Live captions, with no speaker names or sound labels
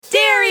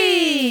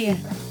Hi.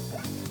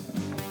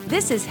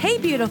 This is Hey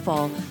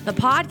Beautiful, the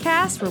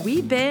podcast where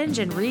we binge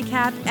and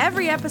recap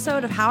every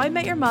episode of How I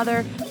Met Your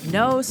Mother,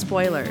 no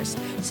spoilers.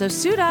 So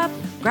suit up,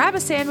 grab a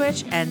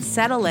sandwich, and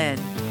settle in.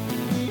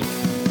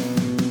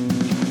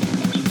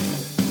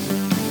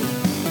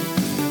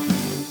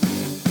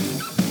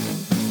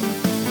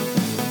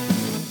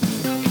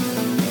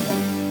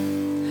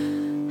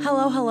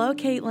 Hello,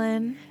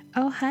 Caitlin.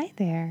 Oh, hi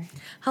there.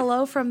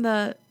 Hello from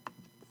the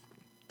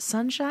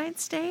Sunshine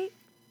State?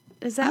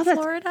 Is that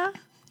Florida?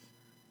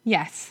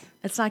 Yes.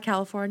 It's not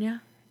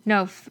California?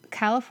 No,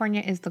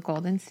 California is the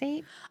Golden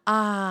State.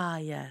 Ah,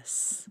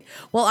 yes.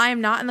 Well, I am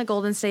not in the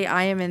Golden State.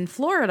 I am in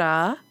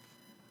Florida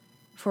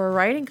for a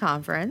writing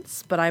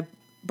conference, but I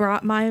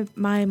brought my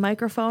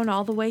microphone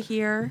all the way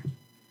here.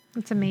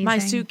 That's amazing. My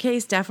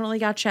suitcase definitely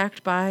got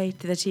checked by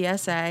the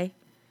TSA. I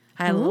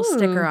had a little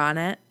sticker on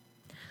it.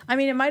 I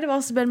mean, it might have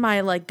also been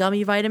my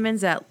gummy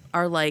vitamins that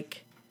are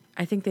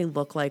I think they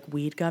look like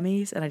weed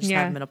gummies, and I just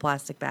have them in a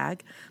plastic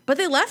bag. But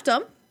they left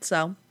them,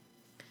 so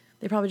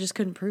they probably just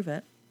couldn't prove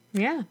it.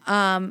 Yeah.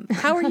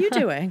 How are you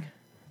doing?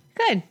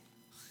 Good.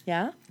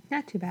 Yeah?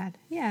 Not too bad.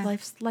 Yeah.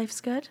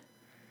 Life's good?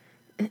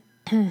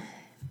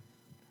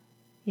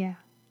 Yeah.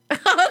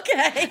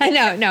 Okay.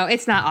 No,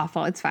 it's not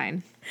awful. It's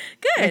fine.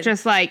 Good. It's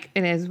just it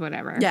is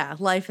whatever. Yeah,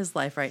 life is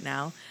life right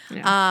now.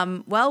 Yeah.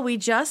 Well, we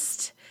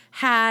just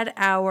had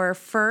our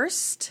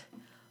first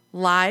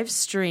live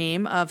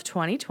stream of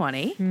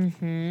 2020.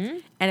 Mm-hmm.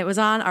 And it was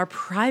on our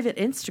private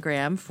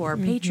Instagram for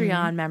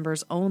Patreon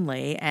members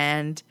only.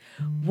 And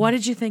what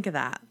did you think of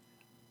that?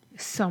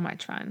 So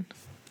much fun.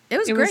 It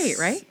was great,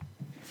 right?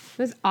 It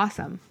was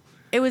awesome.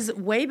 It was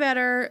way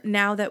better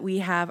now that we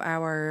have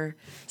our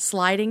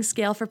sliding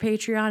scale for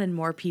Patreon and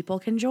more people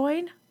can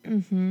join.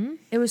 Mm-hmm.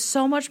 It was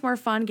so much more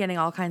fun getting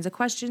all kinds of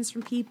questions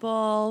from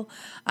people.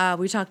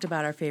 We talked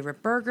about our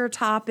favorite burger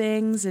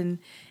toppings and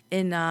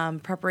in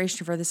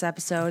preparation for this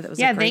episode. That was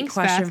a great thanks,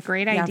 question. Beth.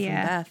 Great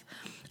idea.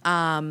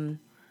 From Beth.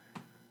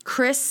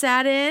 Chris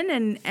sat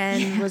in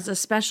and was a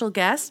special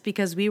guest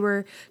because we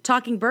were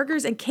talking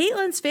burgers, and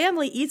Caitlin's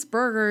family eats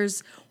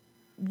burgers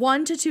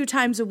 1 to 2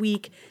 times a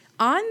week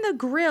on the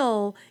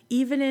grill,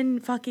 even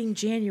in fucking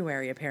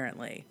January,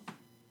 apparently.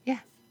 Yeah.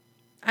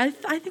 I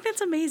think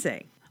that's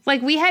amazing.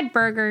 We had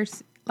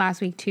burgers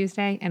last week,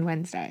 Tuesday and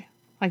Wednesday,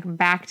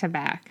 back to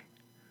back.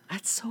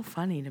 That's so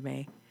funny to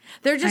me.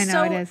 They're just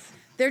it is.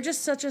 They're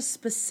just such a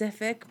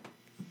specific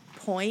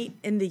point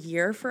in the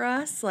year for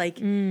us,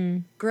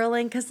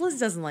 grilling, because Liz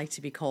doesn't like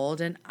to be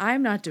cold, and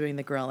I'm not doing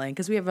the grilling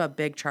because we have a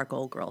big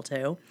charcoal grill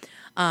too.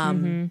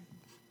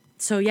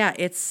 So yeah,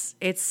 it's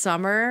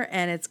summer,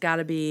 and it's got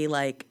to be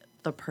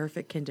the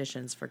perfect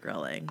conditions for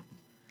grilling.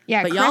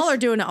 Yeah, but y'all are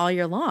doing it all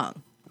year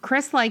long.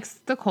 Chris likes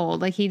the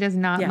cold. He does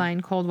not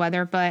mind cold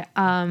weather, but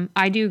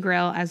I do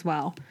grill as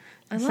well.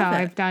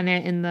 I've done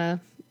it in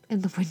the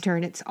winter,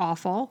 and it's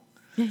awful.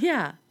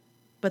 Yeah,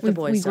 but the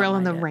boys we grill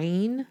in the it.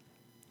 Rain,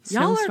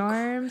 Y'all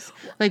snowstorms.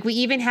 We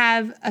even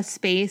have a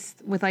space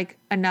with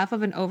enough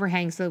of an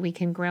overhang so that we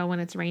can grill when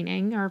it's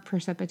raining or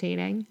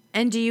precipitating.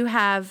 And do you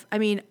have? I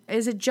mean,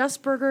 is it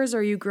just burgers, or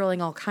are you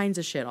grilling all kinds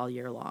of shit all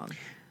year long?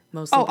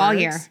 Mostly. Oh, all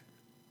year.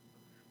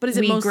 But is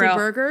it mostly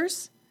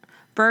burgers?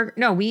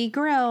 No, we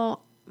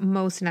grill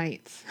most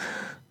nights.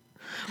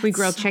 We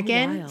grill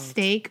chicken, wild.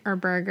 steak, or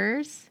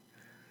burgers.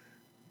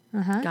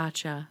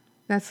 Gotcha.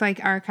 That's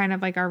our kind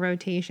of our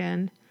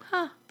rotation.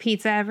 Huh.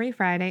 Pizza every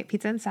Friday.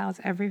 Pizza and salads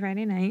every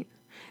Friday night.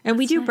 And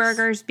we do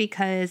burgers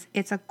because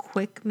it's a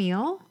quick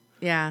meal.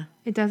 Yeah.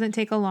 It doesn't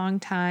take a long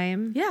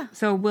time. Yeah.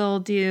 So we'll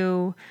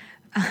do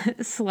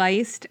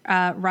sliced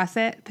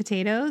russet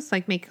potatoes,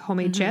 make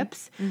homemade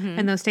chips.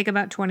 And those take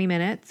about 20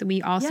 minutes.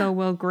 We also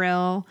will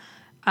grill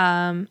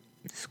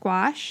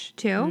squash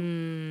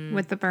too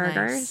with the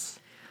burgers.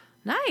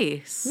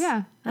 Nice.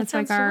 Yeah. That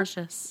sounds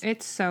delicious.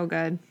 It's so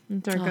good.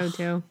 It's our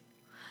go-to.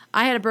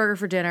 I had a burger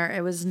for dinner.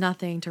 It was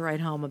nothing to write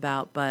home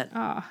about, but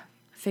I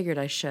figured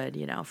I should,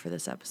 for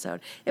this episode.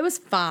 It was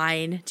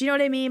fine. Do you know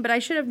what I mean? But I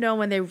should have known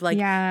when they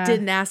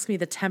didn't ask me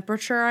the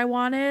temperature I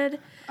wanted.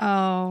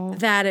 Oh.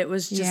 That it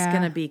was just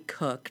going to be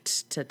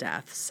cooked to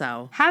death.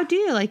 So. How do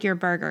you like your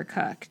burger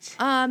cooked?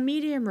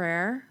 Medium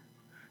rare.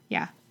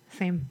 Yeah,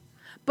 same.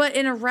 But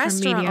in a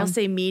restaurant, I'll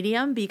say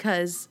medium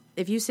because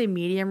if you say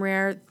medium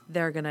rare,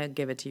 they're going to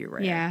give it to you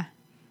rare. Yeah.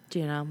 Do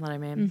you know what I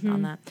mean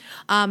on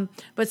that?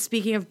 But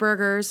speaking of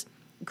burgers,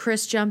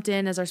 Chris jumped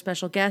in as our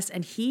special guest,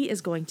 and he is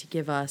going to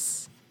give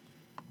us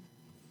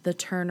the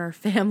Turner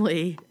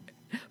family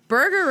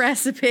burger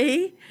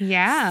recipe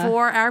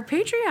for our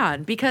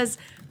Patreon because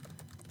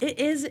it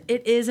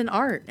is an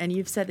art, and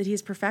you've said that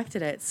he's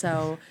perfected it.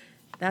 So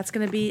that's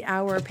going to be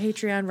our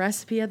Patreon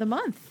recipe of the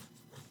month.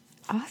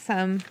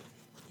 Awesome.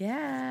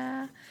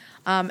 Yeah.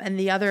 And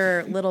the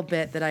other little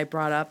bit that I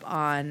brought up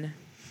on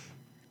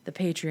the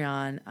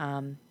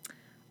Patreon,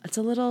 it's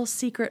a little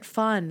secret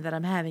fun that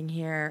I'm having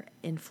here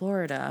in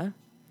Florida.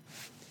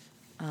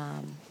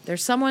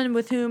 There's someone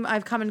with whom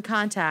I've come in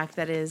contact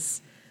that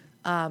is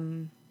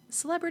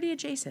celebrity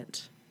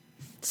adjacent.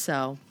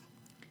 So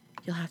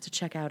you'll have to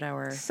check out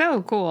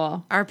So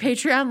cool. our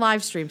Patreon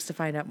live streams to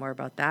find out more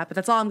about that. But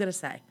that's all I'm going to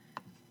say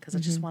because I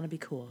just want to be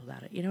cool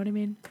about it. You know what I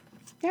mean?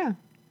 Yeah.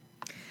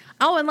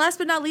 Oh, and last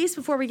but not least,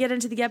 before we get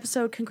into the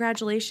episode,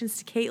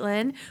 congratulations to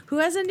Caitlin, who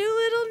has a new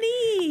little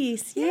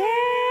niece. Yay!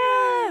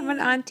 Yeah, I'm an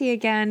auntie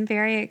again.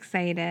 Very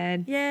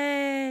excited.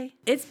 Yay!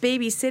 It's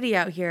baby city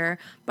out here.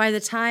 By the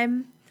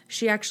time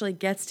she actually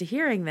gets to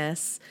hearing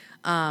this,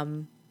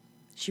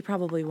 she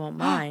probably won't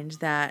mind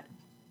that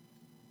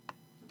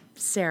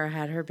Sarah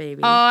had her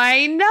baby. Oh,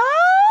 I know!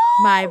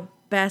 My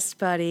best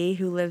buddy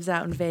who lives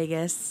out in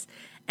Vegas,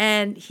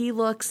 and he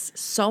looks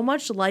so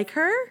much like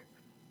her.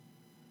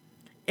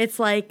 It's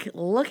like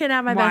looking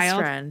at my best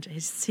friend.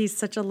 He's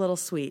such a little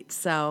sweet.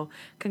 So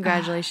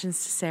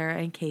congratulations to Sarah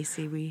and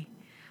Casey.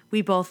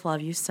 We both love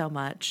you so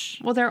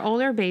much. Well, their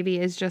older baby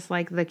is just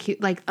like the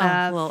cute, like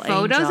the little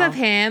photos angel. of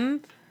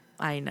him.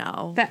 I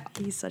know.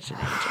 He's such an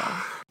angel.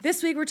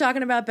 This week we're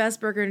talking about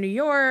Best Burger in New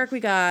York. We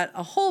got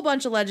a whole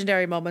bunch of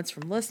legendary moments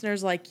from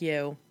listeners like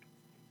you.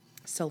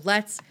 So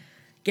let's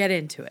get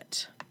into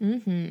it.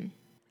 Mm-hmm.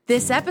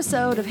 This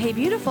episode of Hey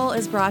Beautiful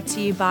is brought to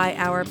you by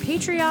our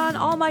Patreon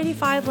Almighty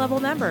 5 level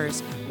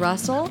members,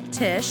 Russell,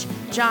 Tish,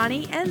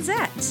 Johnny, and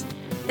Zet.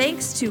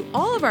 Thanks to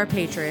all of our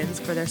patrons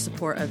for their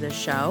support of this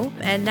show.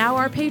 And now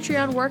our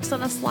Patreon works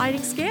on a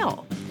sliding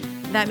scale.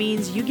 That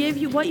means you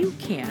give what you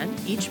can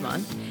each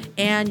month,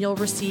 and you'll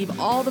receive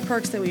all the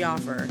perks that we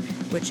offer,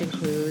 which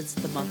includes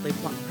the monthly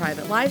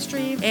private live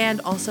stream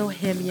and also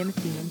Him Yim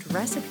themed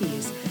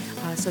recipes.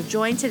 So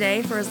join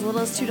today for as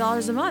little as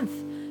 $2 a month.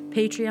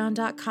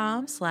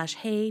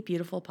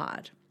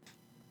 Patreon.com/HeyBeautifulPod.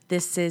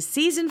 This is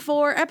Season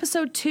 4,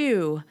 Episode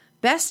 2,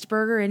 Best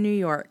Burger in New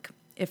York.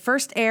 It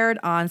first aired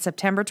on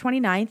September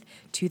 29th,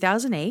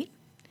 2008.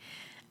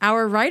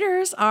 Our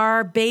writers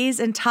are Baze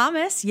and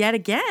Thomas yet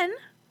again.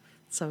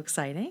 So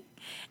exciting.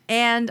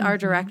 And our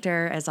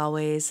director, as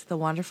always, the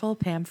wonderful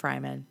Pam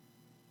Fryman.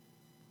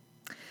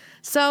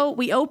 So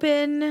we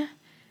open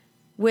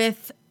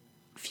with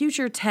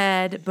future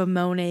Ted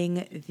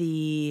bemoaning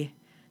the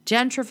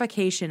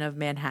gentrification of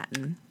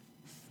Manhattan.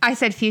 I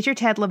said future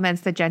Ted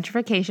laments the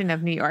gentrification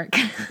of New York.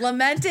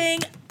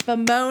 Lamenting,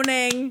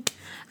 bemoaning.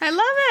 I love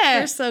it.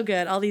 They're so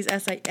good. All these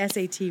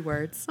SAT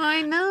words.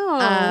 I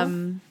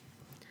know.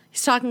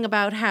 He's talking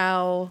about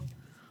how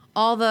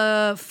all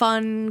the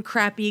fun,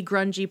 crappy,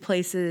 grungy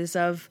places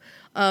of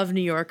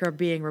New York are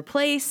being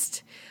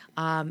replaced.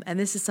 And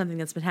this is something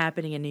that's been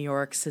happening in New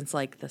York since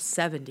like the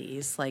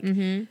 70s. Like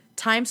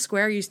Times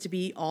Square used to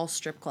be all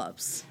strip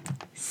clubs.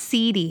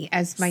 Seedy,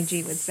 as my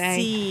G would say.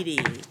 Seedy.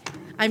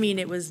 I mean,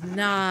 it was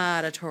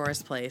not a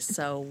tourist place.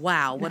 So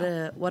wow, what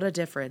a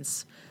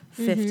difference.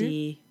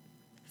 50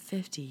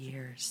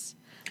 years.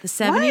 The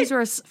 70s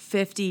were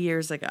 50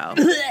 years ago.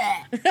 Isn't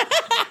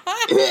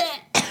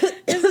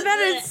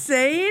that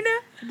insane?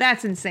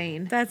 That's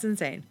insane. That's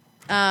insane.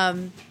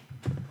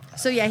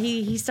 So yeah,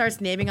 he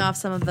starts naming off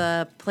some of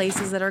the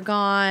places that are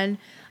gone,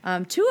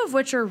 two of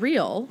which are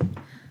real.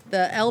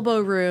 The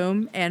Elbow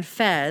Room and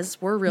Fez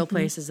were real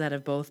places that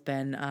have both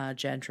been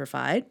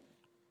gentrified.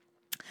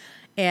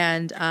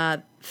 And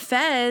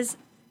Fez,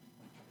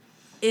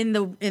 in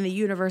the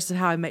universe of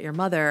How I Met Your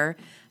Mother,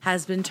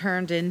 has been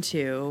turned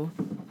into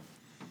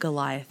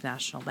Goliath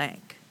National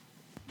Bank.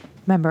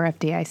 Member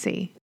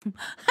FDIC.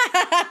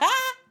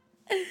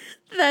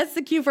 That's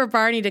the cue for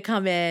Barney to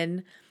come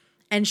in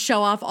and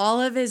show off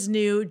all of his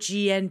new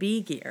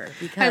GNB gear.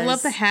 Because I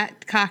love the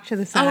hat cocked to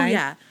the side. Oh,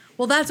 yeah.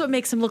 Well, that's what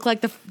makes him look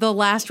like the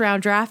last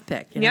round draft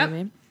pick. You know what I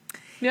mean?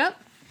 Yep.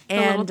 The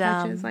And little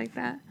touches like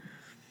that.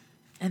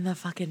 And the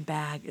fucking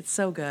bag. It's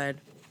so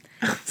good.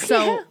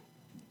 So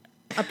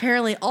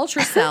apparently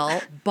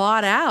Ultracell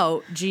bought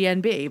out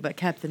GNB but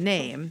kept the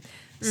name.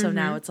 So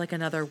now it's like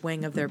another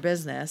wing of their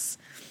business.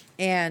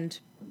 And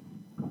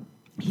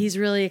he's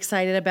really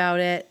excited about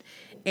it.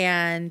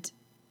 And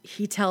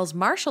he tells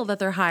Marshall that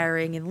they're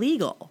hiring in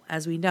legal.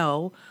 As we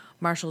know,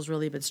 Marshall's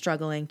really been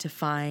struggling to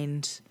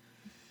find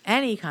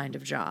any kind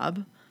of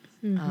job.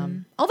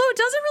 Although it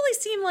doesn't really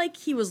seem like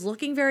he was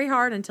looking very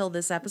hard until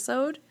this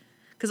episode.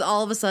 Because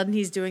all of a sudden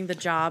he's doing the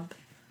job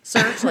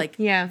search like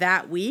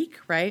that week,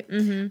 right?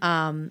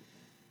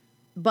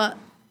 But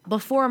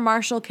before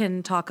Marshall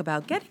can talk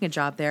about getting a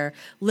job there,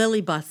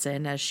 Lily butts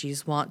in, as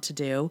she's wont to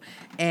do.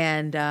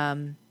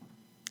 And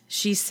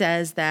she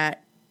says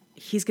that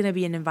he's going to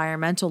be an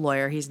environmental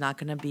lawyer. He's not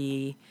going to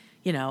be,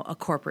 a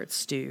corporate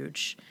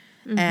stooge.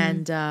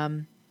 And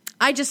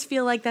I just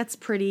feel like that's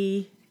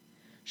pretty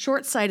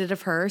short-sighted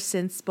of her,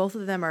 since both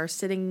of them are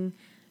sitting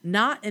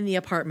not in the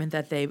apartment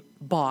that they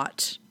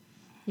bought.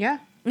 Yeah.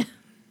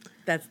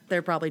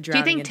 They're probably Do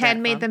drowning. you think Ted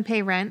made them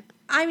pay rent?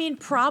 I mean,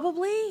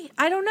 probably.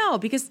 I don't know,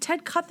 because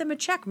Ted cut them a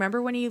check.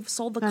 Remember when he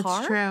sold the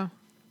car? That's true.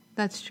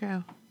 That's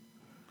true.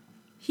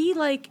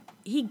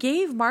 He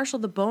gave Marshall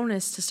the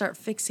bonus to start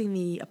fixing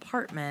the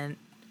apartment.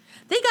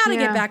 They got to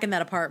get back in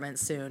that apartment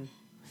soon.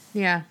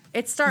 Yeah.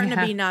 It's starting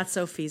to be not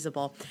so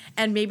feasible.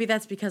 And maybe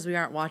that's because we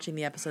aren't watching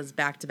the episodes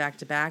back to back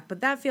to back,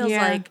 but that feels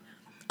like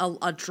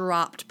a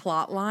dropped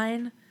plot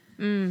line.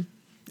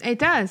 It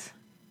does.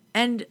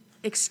 And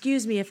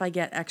excuse me if I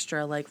get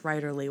extra like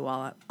writerly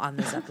while I'm on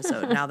this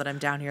episode. Now that I'm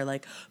down here,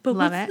 like, but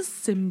Love what's it. the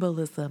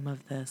symbolism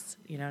of this?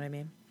 You know what I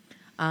mean?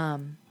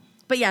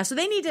 But yeah, so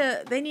they need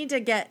to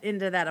get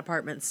into that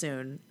apartment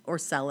soon or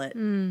sell it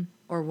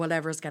or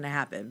whatever's going to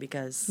happen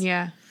because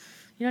Yeah.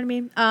 you know what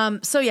I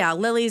mean? So yeah,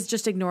 Lily's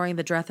just ignoring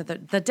the death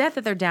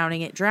that they're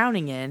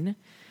drowning in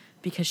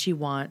because she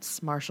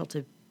wants Marshall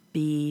to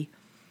be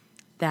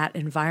that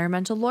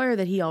environmental lawyer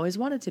that he always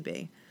wanted to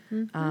be.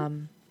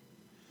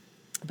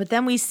 But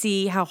then we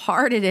see how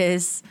hard it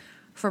is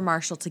for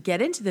Marshall to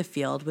get into the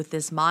field with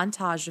this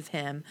montage of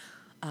him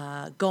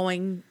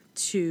going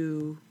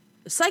to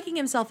psyching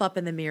himself up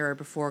in the mirror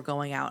before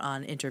going out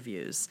on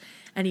interviews.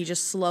 And he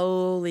just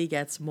slowly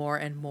gets more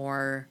and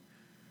more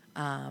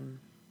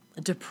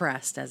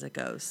depressed as it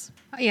goes.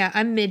 Yeah,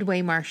 I'm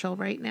midway Marshall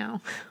right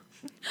now.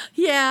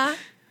 Yeah.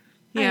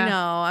 Yeah. I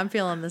know. I'm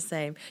feeling the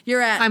same.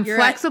 I'm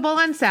flexible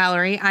on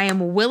salary. I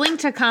am willing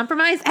to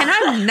compromise, and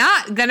I'm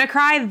not gonna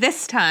cry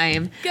this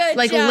time. Good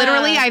like job.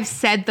 literally, I've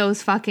said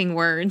those fucking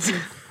words.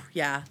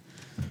 Yeah.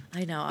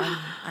 I know.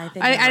 I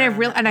think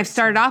I've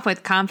started off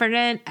with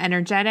confident,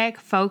 energetic,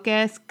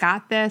 focused,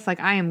 got this. Like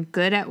I am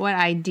good at what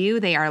I do.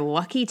 They are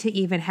lucky to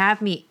even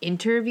have me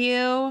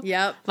interview.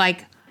 Yep.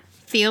 Like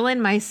feeling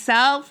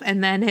myself,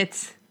 and then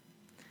it's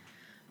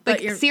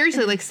like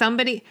seriously, like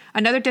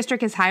another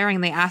district is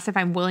hiring. They asked if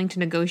I'm willing to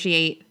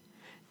negotiate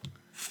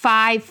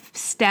 5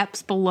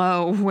 steps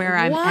below where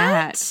I'm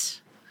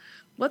at.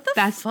 What the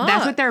fuck?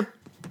 That's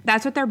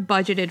what they're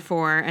budgeted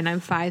for, and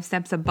I'm 5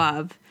 steps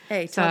above.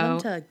 Hey, tell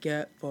them to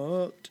get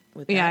fucked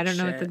with that. Yeah, I don't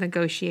know shit. what the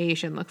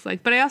negotiation looks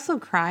like, but I also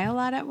cry a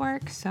lot at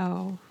work,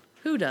 so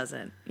who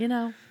doesn't? You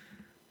know.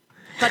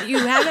 But you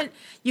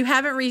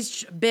haven't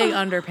reached big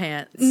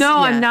underpants.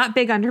 No, yet. I'm not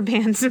big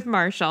underpants of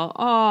Marshall.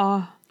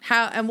 Oh.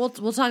 And we'll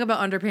talk about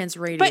underpants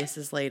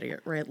radiuses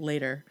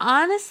later.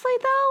 Honestly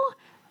though,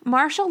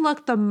 Marshall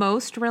looked the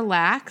most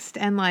relaxed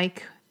and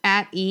like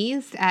at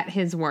ease at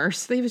his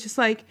worst. He was just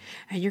like,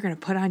 hey, you're gonna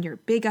put on your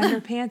big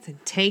underpants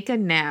and take a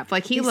nap.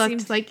 Like he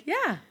looked like,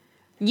 yeah,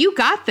 you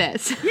got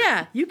this.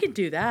 Yeah, you can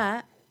do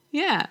that.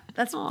 Yeah.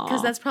 That's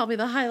because that's probably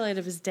the highlight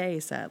of his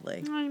day,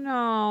 sadly. I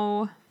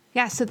know.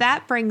 Yeah, so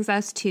that brings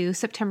us to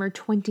September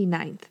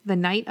 29th, the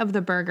night of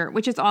the burger,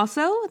 which is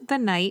also the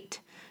night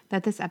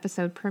that this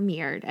episode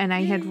premiered. And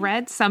I had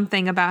read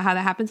something about how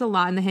that happens a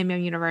lot in the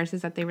Himyo universe,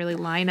 is that they really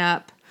line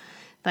up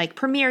like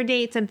premiere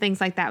dates and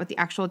things like that with the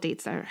actual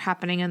dates that are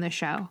happening in the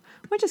show,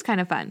 which is kind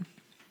of fun.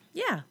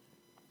 Yeah.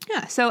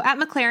 Yeah, so at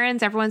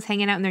McLaren's, everyone's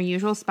hanging out in their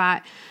usual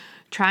spot,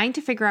 trying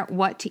to figure out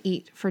what to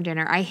eat for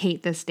dinner. I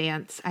hate this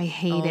dance. I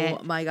hate it.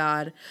 Oh, my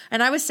God.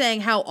 And I was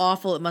saying how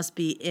awful it must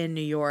be in New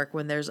York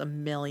when there's a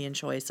million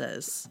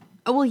choices.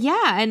 Oh, well,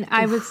 yeah, and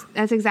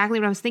that's exactly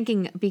what I was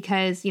thinking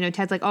because, you know,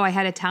 Ted's like, oh, I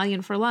had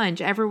Italian for lunch.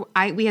 We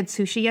had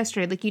sushi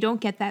yesterday. Like, you don't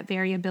get that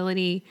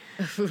variability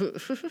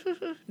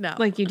No.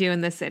 like you do in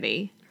the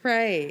city.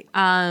 Right.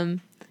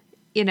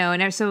 You know,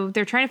 and so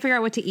they're trying to figure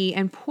out what to eat.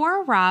 And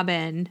poor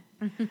Robin,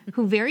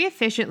 who very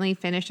efficiently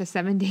finished a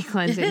 7-day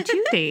cleanse in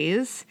 2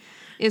 days,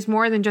 is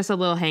more than just a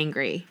little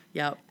hangry.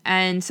 Yep.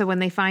 And so when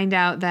they find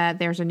out that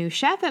there's a new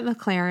chef at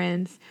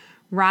McLaren's,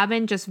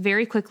 Robin just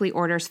very quickly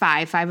orders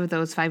 5 of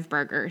those 5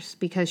 burgers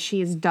because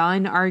she is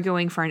done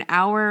arguing for an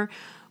hour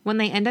when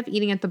they end up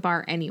eating at the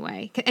bar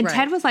anyway. And right.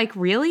 Ted was like,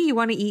 really? You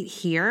want to eat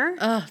here?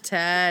 Oh,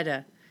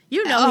 Ted.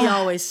 You know he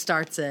always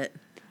starts it.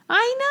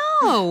 I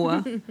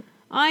know.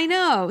 I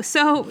know.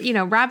 So, you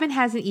know, Robin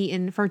hasn't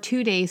eaten for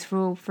 2 days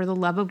for the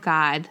love of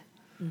God.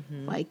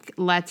 Mm-hmm. Like,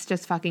 let's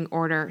just fucking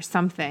order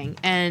something.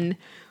 And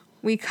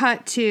we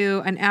cut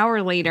to an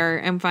hour later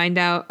and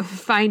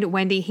find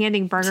Wendy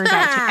handing burgers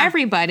out to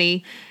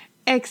everybody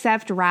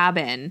except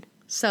Robin.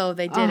 So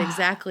they did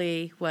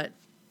exactly what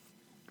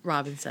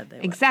Robin said they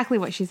would. Exactly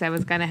what she said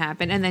was going to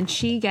happen. And then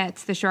she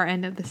gets the short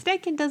end of the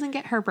stick and doesn't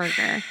get her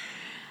burger.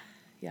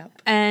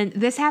 Yep. And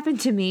this happened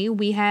to me.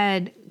 We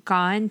had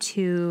gone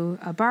to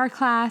a bar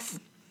class,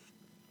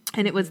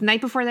 and it was the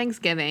night before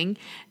Thanksgiving,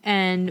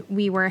 and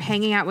we were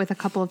hanging out with a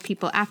couple of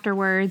people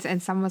afterwards,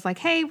 and someone was like,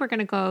 hey, we're going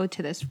to go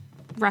to this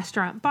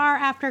restaurant bar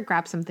after,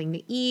 grab something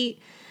to eat.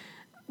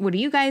 What are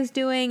you guys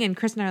doing? And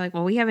Chris and I are like,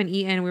 well, we haven't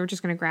eaten. We were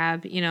just going to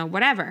grab, you know,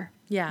 whatever.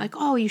 Yeah. Like,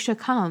 oh, you should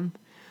come.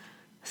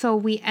 So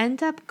we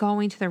end up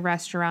going to the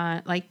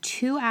restaurant like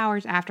 2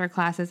 hours after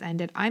classes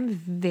ended. I'm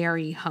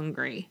very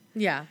hungry.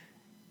 Yeah.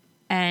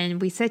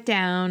 And we sit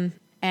down,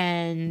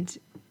 and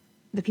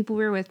the people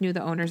we were with knew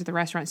the owners of the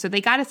restaurant. So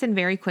they got us in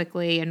very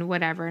quickly and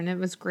whatever, and it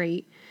was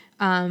great.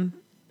 And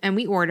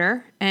we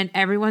order, and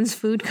everyone's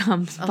food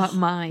comes but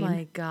mine. Oh,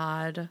 my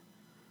God.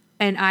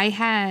 And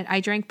I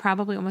drank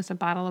probably almost a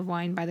bottle of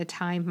wine by the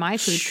time my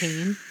food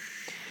came.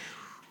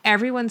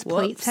 Everyone's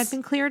plates had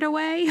been cleared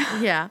away.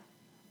 Yeah.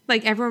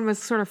 Like, everyone was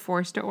sort of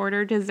forced to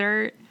order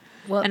dessert.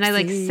 Whoopsie. And I,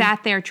 like,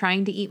 sat there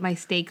trying to eat my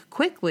steak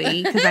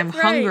quickly because I'm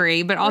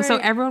hungry. But also,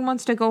 everyone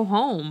wants to go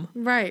home.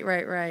 Right.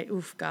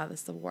 Oof, God,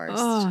 that's the worst.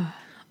 Ugh.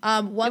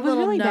 One It was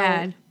little really note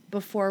bad.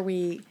 before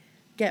we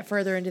get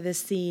further into this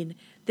scene.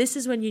 This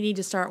is when you need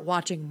to start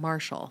watching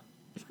Marshall.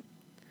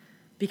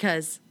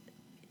 Because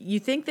you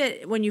think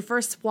that when you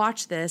first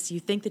watch this, you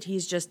think that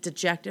he's just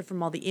dejected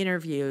from all the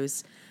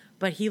interviews,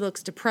 but he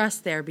looks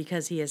depressed there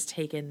because he has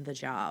taken the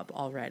job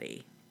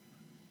already.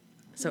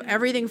 So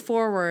everything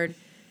forward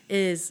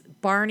is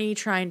Barney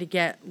trying to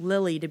get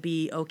Lily to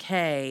be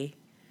okay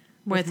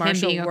with him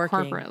Marshall being working.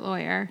 a corporate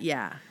lawyer.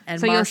 Yeah. And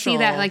So Marshall, you'll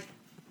see that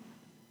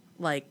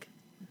like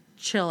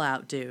chill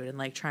out dude and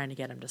like trying to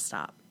get him to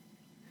stop.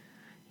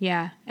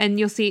 Yeah. And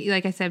you'll see,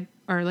 like I said,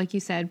 or like you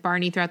said,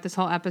 Barney throughout this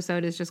whole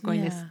episode is just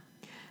going to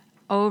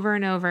over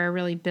and over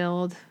really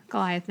build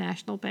Goliath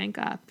National Bank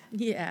up.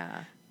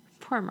 Yeah.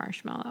 Poor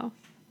Marshmallow.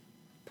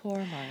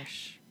 Poor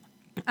Marsh.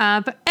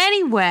 But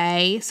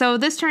anyway, so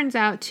this turns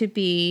out to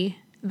be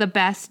the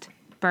best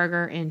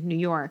burger in New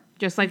York.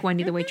 Just like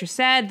Wendy the waitress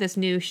said, this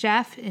new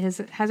chef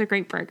has a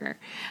great burger.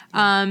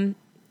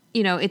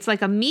 It's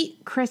like a meat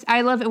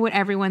I love what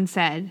everyone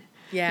said.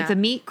 Yeah. It's a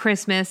meat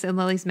Christmas in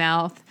Lily's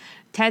mouth.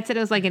 Ted said it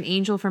was like an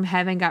angel from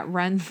heaven got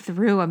run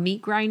through a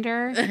meat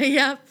grinder.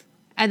 Yep.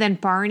 And then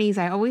Barney's,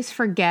 I always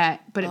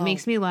forget, but it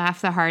makes me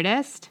laugh the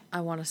hardest.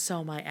 I want to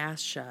sew my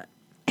ass shut.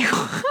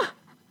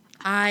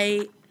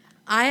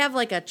 I have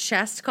like a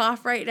chest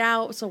cough right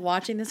now, so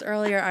watching this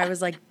earlier, I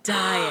was like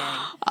dying.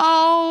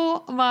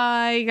 Oh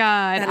my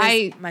God. That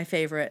is my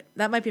favorite.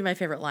 That might be my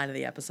favorite line of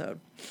the episode.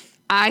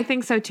 I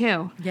think so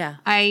too. Yeah.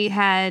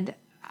 I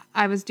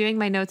was doing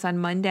my notes on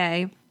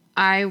Monday.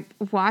 I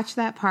watched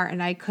that part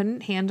and I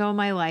couldn't handle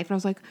my life. And I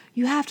was like,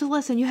 you have to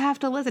listen. You have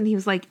to listen. He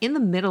was like in the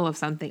middle of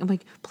something. I'm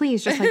like,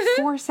 please, just like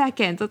 4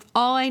 seconds. That's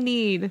all I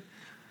need.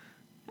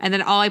 And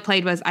then all I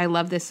played was, I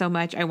love this so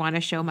much. I want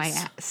to sew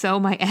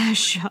my ass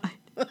shut.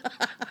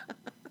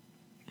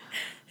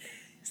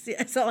 See,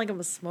 I sound like I'm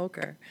a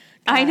smoker.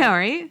 God. I know,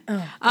 right?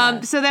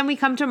 Oh, so then we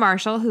come to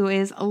Marshall, who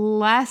is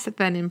less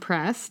than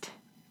impressed.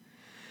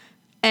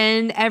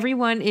 And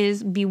everyone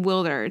is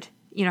bewildered.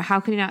 You know, how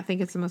can you not think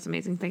it's the most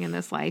amazing thing in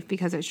this life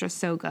because it's just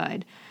so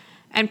good?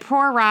 And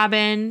poor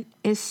Robin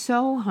is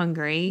so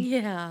hungry.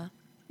 Yeah.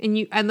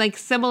 And like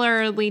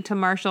similarly to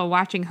Marshall,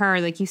 watching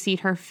her, like you see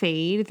her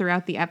fade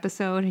throughout the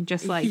episode and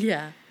just like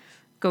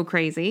go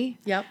crazy.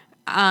 Yep.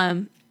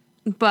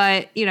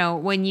 But, you know,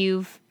 when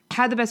you've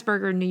had the best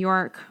burger in New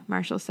York,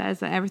 Marshall says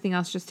that everything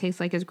else just tastes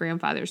like his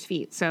grandfather's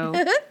feet. So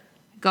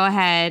go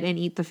ahead and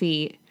eat the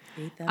feet.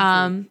 Eat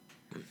them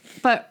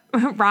feet. But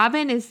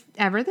Robin is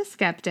ever the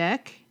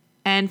skeptic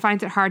and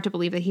finds it hard to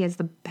believe that he has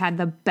had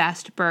the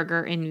best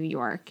burger in New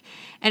York.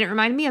 And it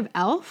reminded me of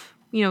Elf,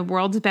 you know,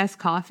 world's best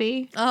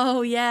coffee.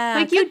 Oh, yeah.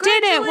 Like, you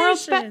did it,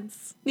 world's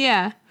best.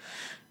 Yeah.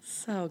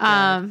 So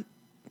good.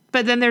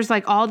 But then there's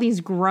like all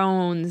these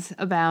groans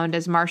abound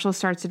as Marshall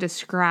starts to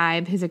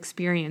describe his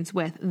experience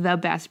with the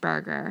best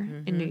burger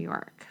in New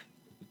York.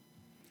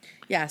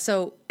 Yeah,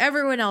 so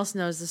everyone else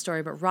knows the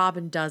story, but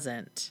Robin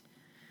doesn't.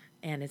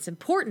 And it's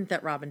important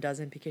that Robin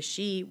doesn't because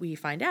we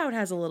find out,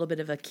 has a little bit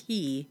of a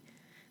key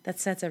that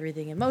sets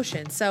everything in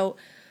motion. So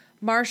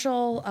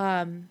Marshall,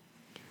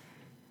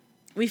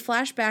 we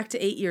flash back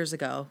to 8 years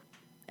ago,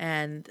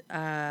 and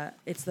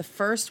it's the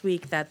first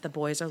week that the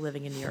boys are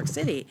living in New York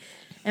City.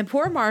 And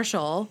poor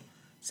Marshall,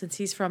 since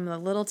he's from the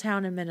little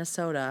town in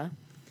Minnesota,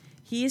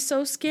 he is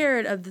so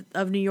scared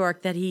of New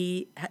York that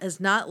he has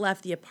not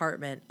left the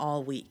apartment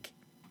all week.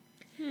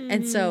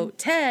 And so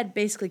Ted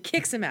basically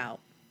kicks him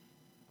out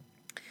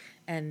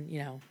and, you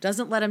know,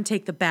 doesn't let him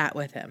take the bat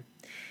with him.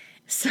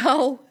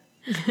 So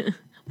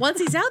once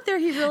he's out there,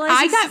 he realizes...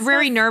 I got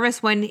very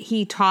nervous when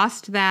he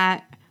tossed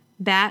that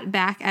bat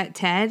back at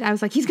Ted. I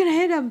was like, he's going to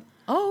hit him.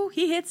 Oh,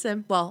 he hits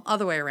him. Well,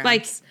 other way around.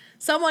 Like,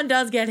 someone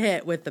does get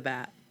hit with the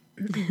bat.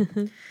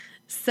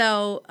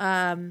 So,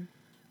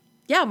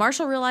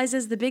 Marshall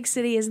realizes the big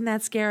city isn't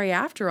that scary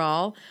after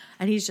all.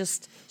 And he's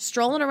just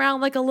strolling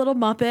around like a little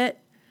Muppet,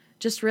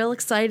 just real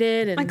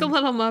excited. And, like a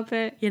little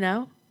Muppet. You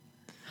know?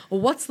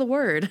 Well, what's the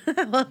word?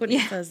 I love when he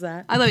says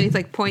that. I love it. He's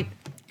like, point.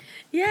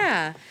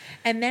 Yeah.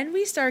 And then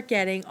we start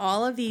getting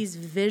all of these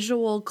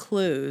visual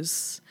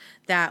clues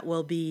that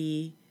will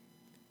be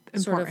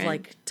sort of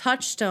like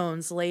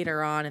touchstones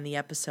later on in the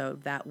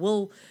episode that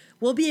we'll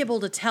be able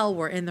to tell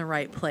we're in the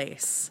right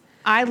place.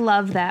 I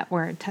love that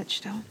word,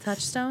 touchstone.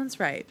 Touchstones,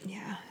 right.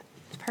 Yeah.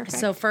 It's perfect.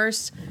 So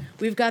first,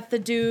 we've got the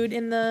dude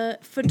in the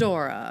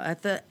fedora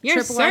at the Your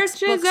Triple X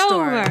search is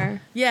bookstore.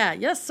 over. Yeah,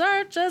 your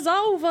search is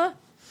over.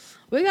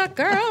 We got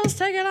girls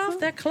taking off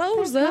their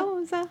clothes.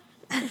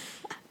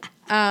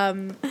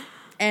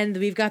 And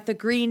we've got the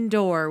green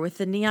door with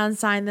the neon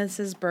sign that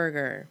says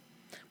burger.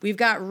 We've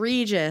got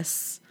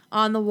Regis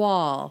on the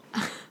wall,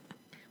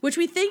 which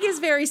we think is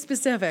very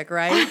specific,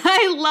 right?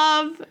 I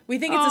love. We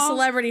think it's a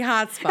celebrity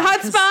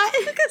hotspot.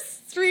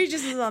 Because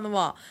Regis is on the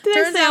wall.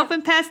 Turns out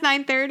open past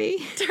 9:30.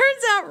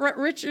 Turns out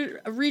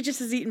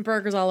Regis is eating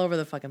burgers all over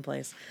the fucking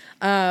place.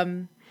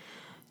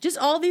 Just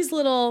all these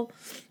little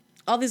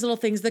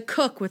things. The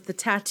cook with the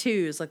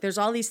tattoos. Like there's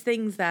all these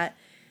things that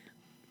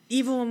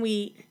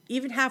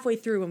even halfway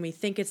through when we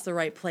think it's the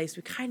right place,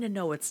 we kind of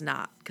know it's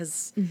not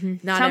because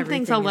not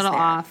something's a little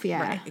off.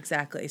 Yeah, right,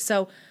 exactly.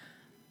 So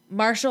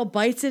Marshall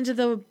bites into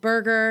the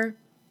burger,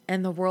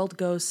 and the world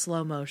goes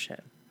slow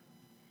motion,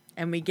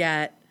 and we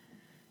get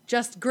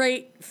just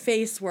great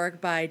face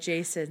work by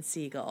Jason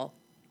Segel.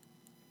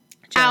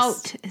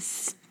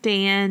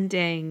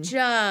 Outstanding.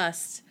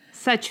 Just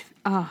such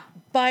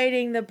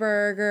biting the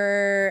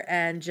burger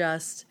and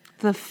just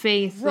the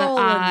face,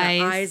 rolling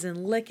the eyes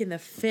and licking the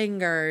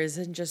fingers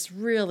and just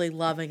really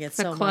loving it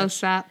so much. The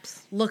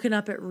close-ups. Looking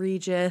up at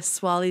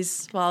Regis while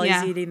he's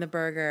eating the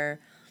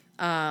burger.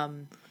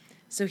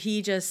 So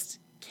he just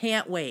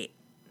can't wait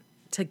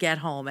to get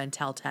home and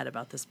tell Ted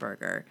about this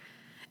burger.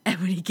 And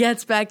when he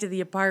gets back to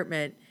the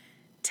apartment,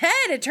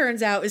 Ted, it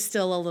turns out, is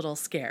still a little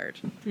scared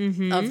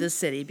of the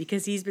city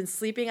because he's been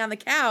sleeping on the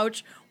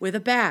couch with a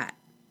bat,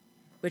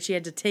 which he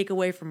had to take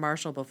away from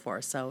Marshall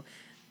before. So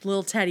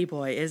little Teddy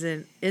boy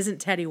isn't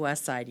Teddy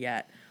Westside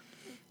yet.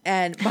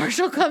 And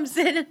Marshall comes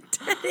in and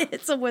Ted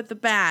hits him with the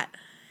bat.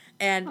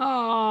 And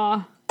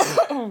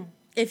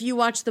if you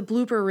watch the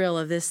blooper reel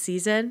of this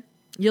season,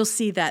 you'll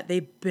see that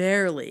they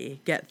barely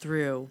get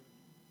through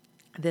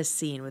this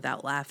scene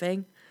without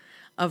laughing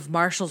of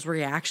Marshall's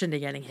reaction to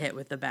getting hit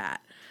with the bat.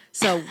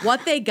 So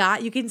what they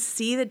got, you can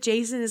see that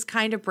Jason is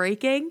kind of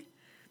breaking.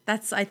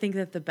 That's, I think,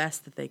 that the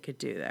best that they could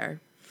do there.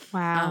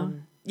 Wow.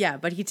 Yeah,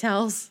 but he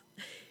tells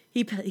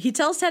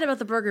Ted about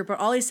the burger, but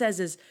all he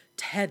says is,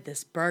 Ted,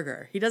 this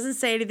burger. He doesn't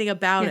say anything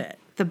about it.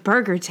 The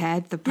burger,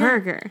 Ted, the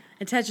burger. Yeah.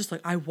 And Ted's just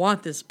like, I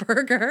want this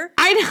burger.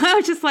 I know,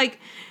 just like,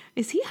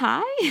 is he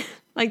high?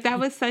 Like, that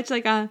was such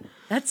like a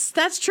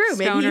That's true.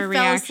 Maybe he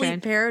fell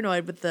asleep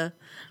paranoid with the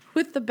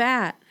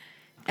bat.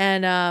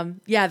 And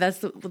that's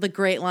the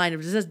great line.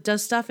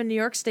 Does stuff in New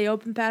York stay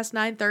open past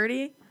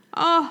 9:30?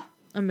 Oh,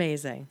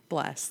 amazing.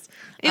 Blessed.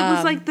 It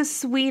was like the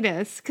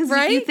sweetest because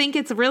you think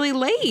it's really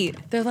late.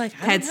 They're like,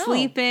 Ted's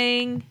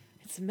sleeping.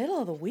 It's the middle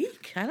of the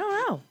week. I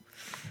don't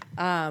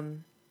know.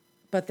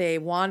 But they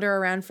wander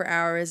around for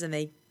hours and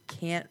they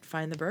can't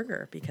find the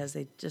burger because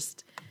they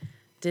just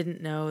didn't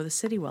know the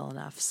city well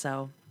enough.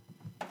 So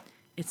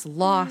it's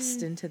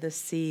lost into the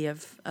sea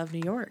of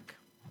New York.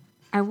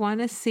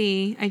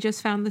 I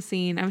just found the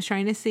scene. I was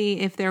trying to see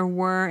if there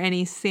were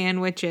any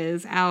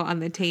sandwiches out on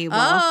the table.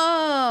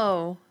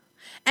 Oh.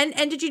 And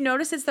did you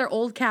notice it's their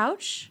old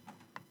couch?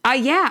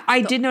 Yeah, I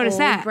did notice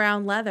that.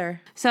 Brown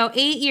leather. So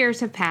 8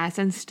 years have passed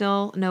and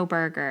still no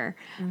burger.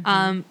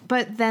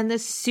 But then the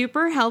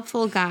super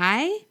helpful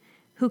guy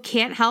who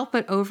can't help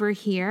but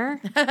overhear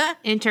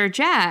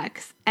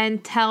interjects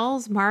and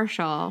tells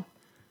Marshall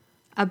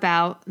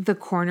about the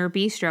Corner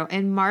Bistro.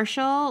 And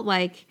Marshall,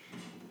 like,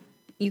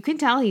 you can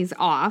tell he's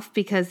off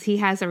because he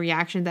has a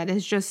reaction that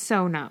is just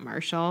so not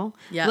Marshall.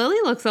 Yep. Lily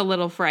looks a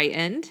little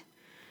frightened.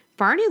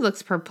 Barney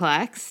looks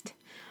perplexed.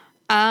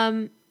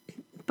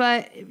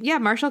 But yeah,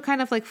 Marshall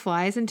kind of like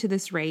flies into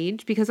this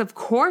rage because of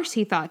course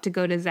he thought to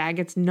go to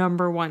Zagat's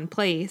 #1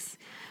 place.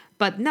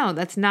 But no,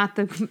 that's not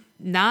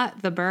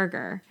the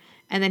burger.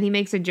 And then he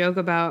makes a joke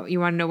about, you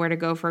want to know where to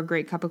go for a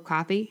great cup of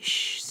coffee?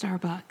 Shh,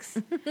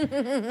 Starbucks.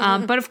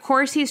 But of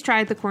course he's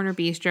tried the Corner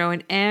Bistro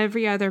and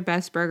every other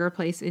best burger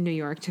place in New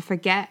York to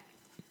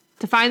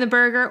find the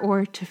burger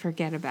or to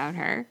forget about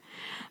her.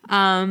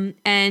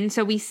 And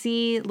so we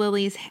see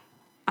Lily's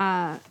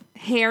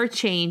hair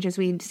change as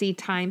we see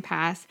time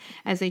pass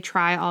as they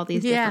try all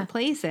these different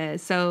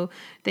places. So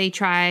they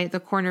try the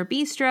Corner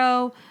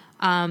Bistro,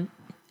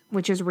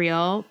 which is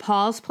real.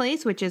 Paul's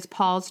Place, which is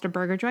Paul's the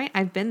burger joint.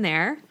 I've been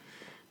there.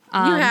 You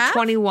have?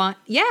 21.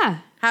 Yeah.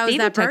 How was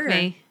that burger?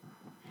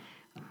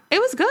 It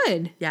was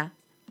good. Yeah.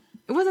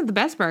 It wasn't the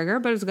best burger,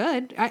 but it was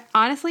good.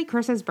 Honestly,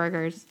 Chris's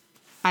burgers,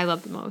 I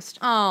love the most.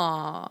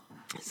 Aww.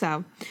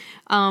 So,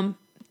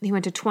 he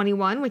went to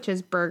 21, which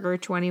is Burger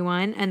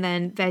 21, and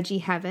then Veggie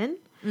Heaven.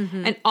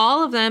 Mm-hmm. And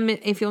all of them,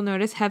 if you'll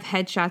notice, have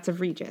headshots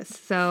of Regis.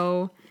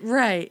 So,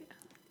 right.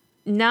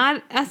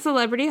 Not a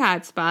celebrity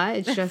hotspot.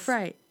 It's just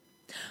right.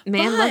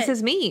 Man loves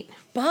his meat.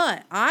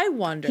 But I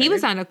wonder. He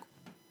was on a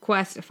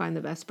quest to find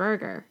the best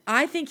burger.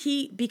 I think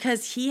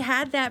because he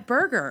had that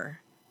burger.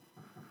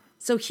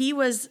 So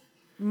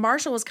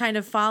Marshall was kind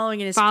of following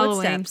in his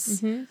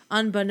footsteps,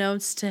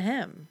 unbeknownst to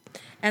him.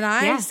 And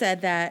I said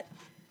that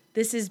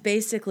this is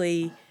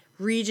basically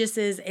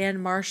Regis's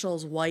and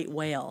Marshall's white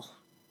whale.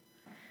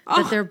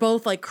 That they're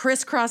both like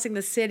crisscrossing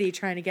the city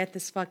trying to get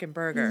this fucking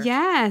burger.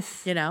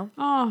 Yes. You know?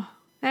 Oh,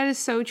 that is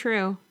so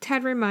true.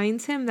 Ted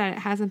reminds him that it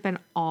hasn't been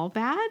all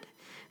bad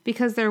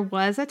because there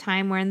was a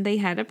time when they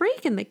had a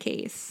break in the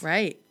case.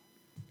 Right.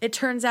 It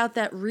turns out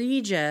that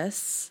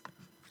Regis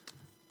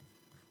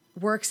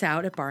works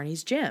out at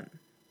Barney's gym.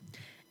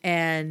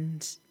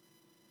 And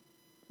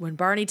when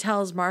Barney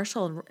tells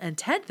Marshall and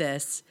Ted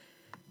this,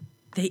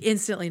 they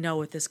instantly know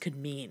what this could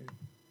mean.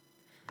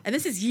 And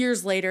this is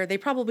years later. They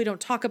probably don't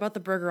talk about the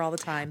burger all the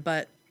time,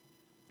 but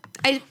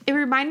it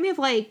reminded me of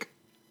like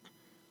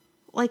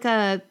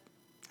a,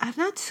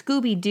 not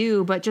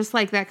Scooby-Doo, but just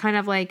like that kind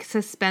of like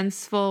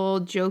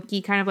suspenseful,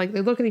 jokey kind of like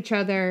they look at each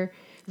other,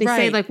 they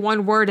say like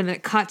one word and then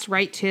it cuts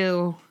right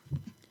to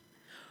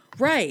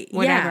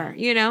whatever,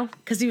 you know?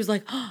 Because he was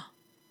like, oh,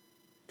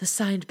 the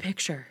signed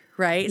picture,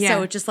 right? Yeah.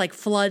 So it just like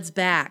floods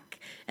back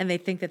and they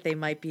think that they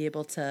might be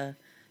able to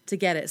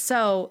get it.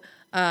 So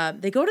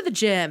They go to the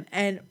gym,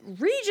 and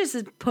Regis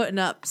is putting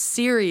up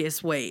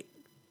serious weight.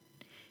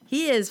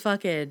 He is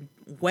fucking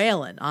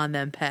wailing on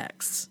them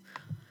pecs.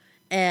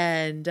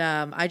 And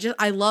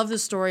I love the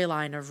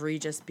storyline of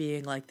Regis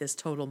being like this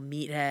total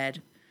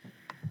meathead.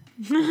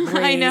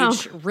 I know.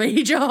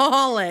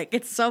 Rageaholic.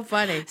 It's so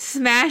funny.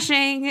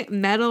 Smashing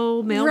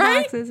metal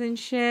mailboxes and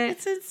shit.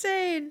 It's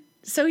insane.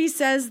 So he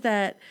says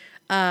that,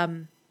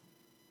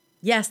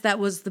 yes, that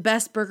was the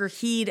best burger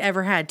he'd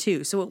ever had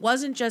too. So it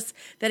wasn't just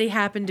that he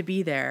happened to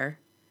be there.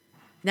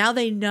 Now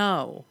they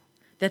know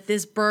that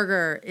this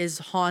burger is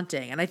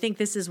haunting. And I think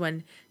this is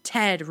when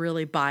Ted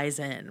really buys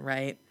in,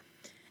 right?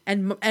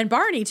 And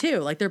Barney too.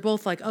 Like they're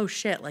both like, oh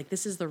shit, like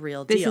this is the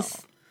real deal.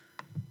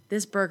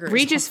 This burger is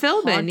Regis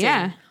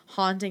Philbin,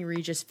 haunting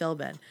Regis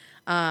Philbin.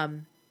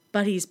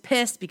 But he's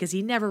pissed because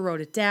he never wrote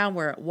it down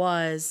where it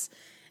was.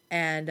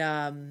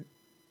 And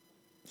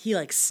he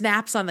like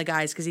snaps on the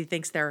guys because he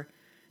thinks they're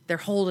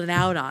holding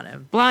out on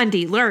him.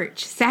 Blondie,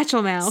 Lurch,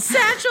 Satchel Mouth.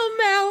 Satchel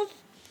Mouth.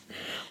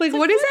 Like,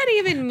 what does that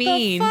even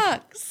mean? The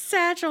fuck?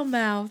 Satchel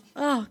Mouth.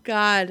 Oh,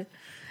 God.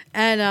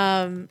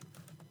 And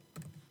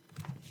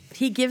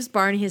he gives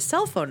Barney his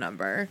cell phone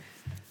number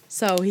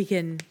so he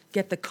can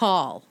get the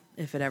call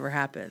if it ever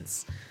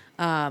happens.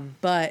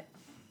 But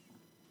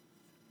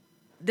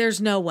there's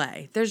no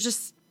way. There's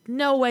just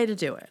no way to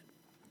do it,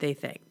 they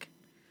think.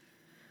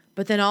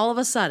 But then all of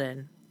a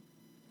sudden,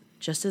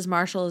 just as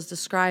Marshall is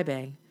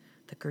describing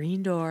the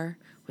green door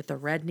with the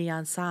red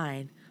neon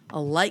sign, a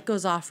light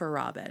goes off for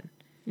Robin.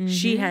 Mm-hmm.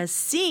 She has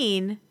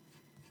seen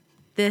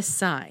this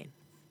sign.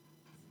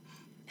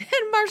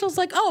 And Marshall's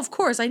like, oh, of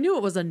course, I knew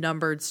it was a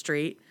numbered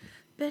street.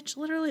 Bitch,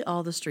 literally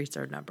all the streets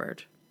are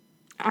numbered.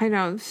 I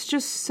know. It's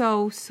just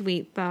so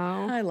sweet, though.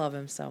 I love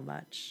him so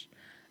much.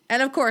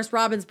 And of course,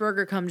 Robin's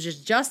Burger comes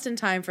just in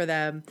time for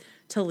them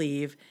to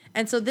leave.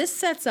 And so this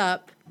sets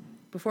up,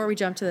 before we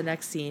jump to the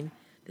next scene,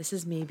 this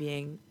is me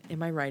being in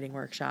my writing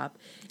workshop.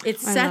 It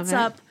sets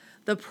up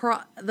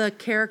the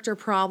character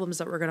problems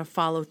that we're going to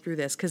follow through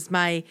this. Because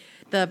the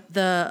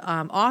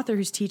author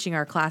who's teaching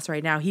our class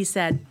right now, he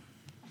said,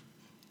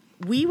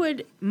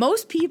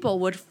 most people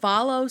would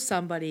follow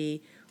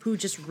somebody who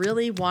just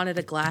really wanted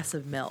a glass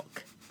of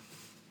milk.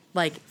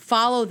 Like,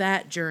 follow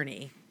that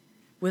journey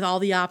with all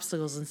the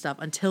obstacles and stuff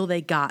until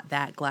they got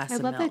that glass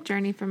of milk. I love that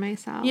journey for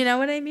myself. You know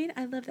what I mean?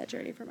 I love that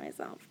journey for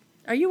myself.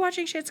 Are you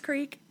watching Schitt's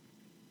Creek?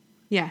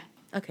 Yeah.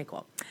 Okay,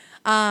 cool.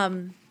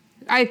 I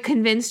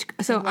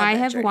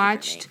have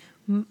watched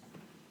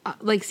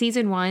like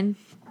season 1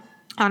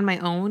 on my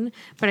own,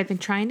 but I've been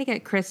trying to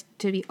get Chris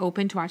to be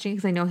open to watching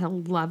because I know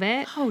he'll love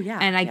it. Oh, yeah.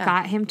 And I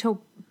got him to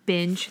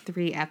binge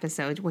 3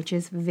 episodes, which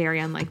is very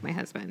unlike my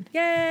husband.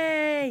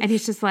 Yay! And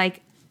he's just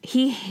like,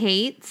 he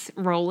hates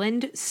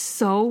Roland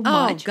so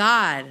much. Oh,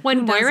 God.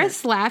 When Moira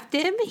slapped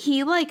him,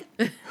 he like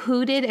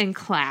hooted and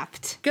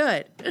clapped.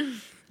 Good.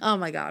 Oh,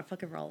 my God.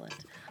 Fucking Roland.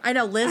 I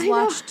know.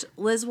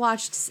 Liz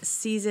watched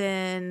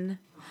season,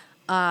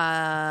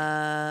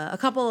 a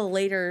couple of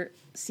later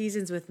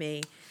seasons with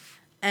me.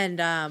 And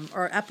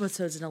or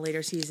episodes in a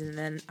later season, and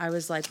then I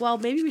was like, well,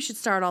 maybe we should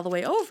start all the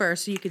way over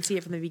so you can see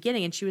it from the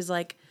beginning. And she was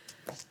like,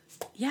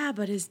 yeah,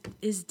 but is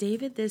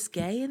David this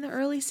gay in the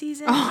early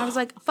season? Oh. I was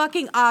like,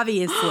 fucking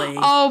obviously.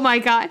 Oh my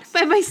God.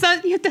 But my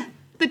son,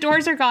 the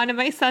doors are gone and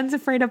my son's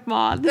afraid of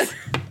moths.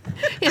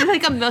 It's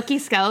like a milky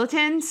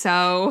skeleton,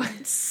 so.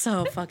 It's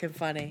so fucking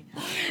funny.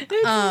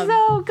 It's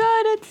so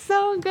good. It's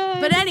so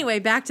good. But anyway,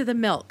 back to the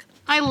milk.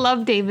 I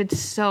love David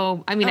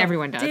so. I mean,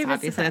 everyone does. David's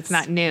obviously, that's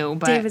not new.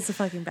 But David's the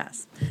fucking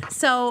best.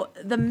 So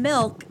the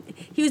milk,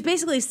 he was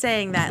basically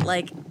saying that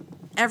like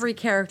every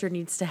character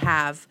needs to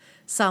have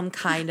some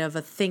kind of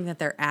a thing that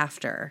they're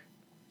after.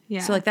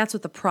 Yeah. So like that's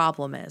what the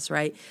problem is,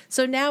 right?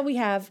 So now we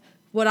have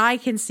what I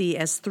can see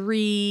as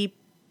 3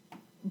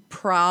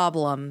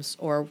 problems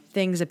or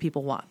things that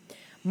people want.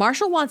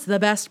 Marshall wants the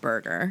best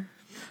burger.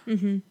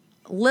 Mm-hmm.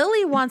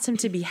 Lily wants him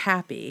to be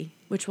happy,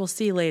 which we'll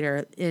see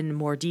later in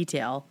more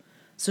detail.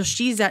 So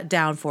she's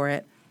down for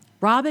it.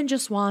 Robin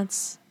just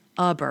wants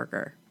a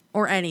burger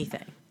or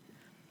anything.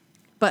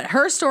 But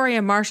her story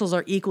and Marshall's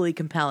are equally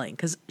compelling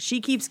because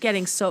she keeps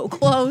getting so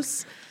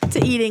close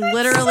to eating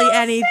literally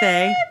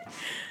anything.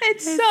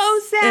 It's so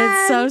sad.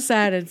 It's so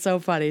sad and so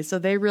funny. So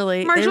they really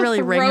ring her out.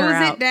 Marshall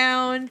throws it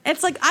down.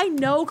 It's like, I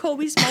know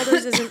Kobe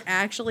Smulders isn't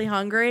actually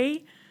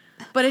hungry,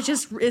 but it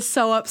just is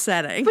so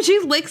upsetting. But she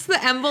licks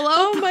the envelope.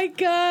 Oh my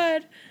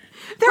God.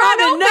 They're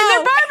Robin, no.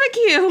 They're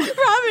barbecue.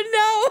 Robin,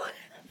 no.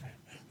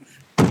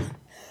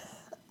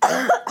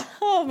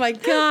 Oh my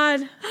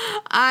God.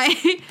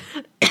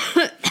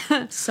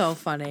 So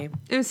funny.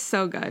 It was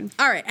so good.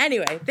 All right.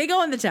 Anyway, they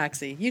go in the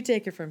taxi. You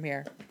take it from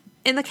here.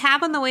 In the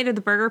cab on the way to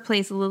the burger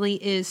place,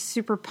 Lily is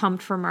super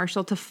pumped for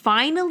Marshall to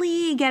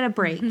finally get a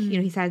break. Mm-hmm. You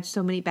know, he's had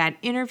so many bad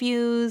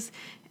interviews,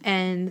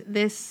 and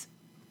this,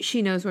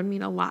 she knows, would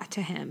mean a lot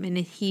to him. And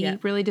he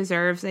really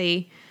deserves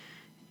a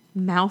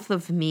mouth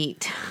of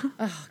meat.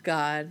 Oh,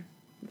 God.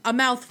 A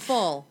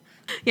mouthful.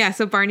 Yeah,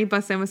 so Barney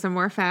busts in with some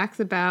more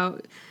facts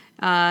about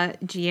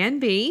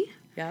GNB.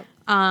 Yep.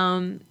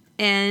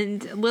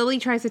 And Lily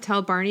tries to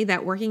tell Barney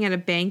that working at a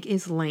bank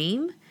is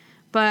lame,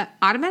 but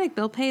automatic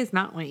bill pay is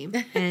not lame,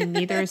 and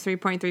neither is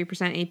 3.3%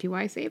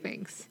 APY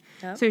savings.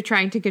 Yep. So you're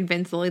trying to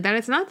convince Lily that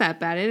it's not that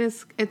bad.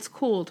 It's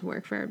cool to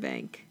work for a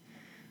bank.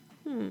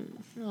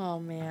 Oh,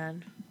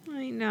 man.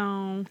 I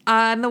know.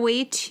 On the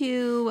way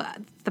to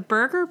the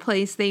burger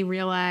place, they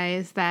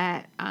realize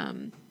that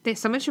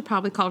someone should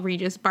probably call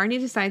Regis. Barney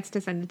decides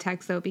to send a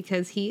text, though,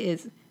 because he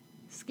is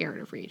scared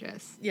of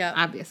Regis. Yeah.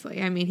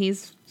 Obviously. I mean,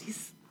 he's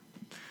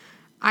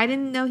I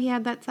didn't know he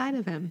had that side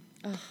of him.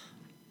 Oh,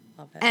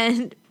 love it.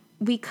 And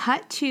we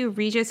cut to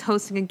Regis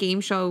hosting a game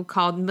show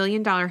called $1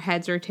 Million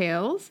Heads or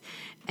Tails.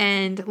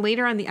 And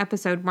later on the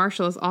episode,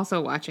 Marshall is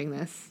also watching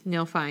this. And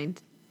you'll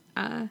find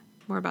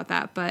more about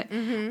that. But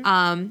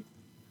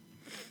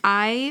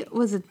I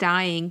was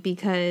dying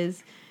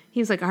because he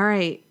was like, all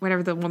right,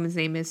 whatever the woman's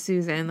name is,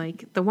 Susan.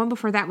 Like, the one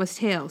before that was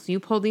Tails. You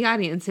pulled the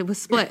audience. It was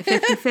split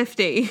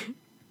 50-50.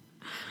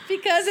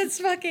 Because it's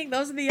fucking,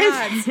 those are the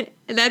odds.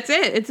 That's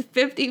it. It's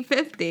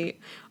 50-50.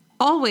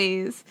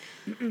 Always.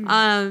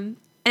 And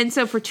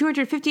so for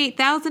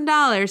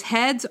 $258,000,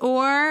 heads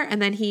or,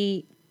 and then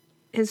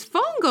his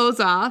phone goes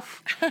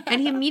off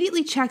and he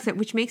immediately checks it,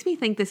 which makes me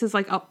think this is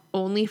like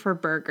only for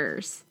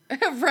burgers.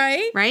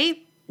 Right?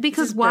 Right?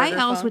 Because why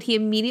else would he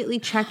immediately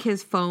check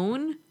his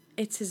phone?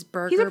 It's his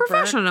burger. He's a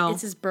professional.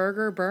 It's his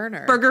burger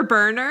burner. Burger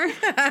burner.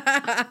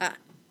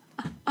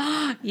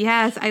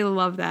 Yes, I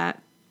love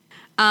that.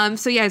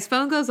 So yeah, his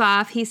phone goes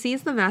off. He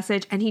sees the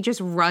message and he just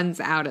runs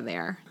out of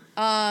there.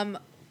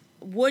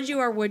 Would you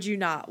or would you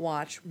not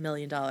watch $1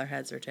 Million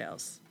Heads or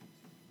Tails?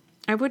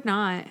 I would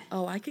not.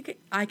 Oh, I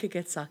could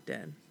get sucked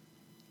in.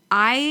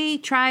 I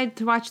tried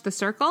to watch The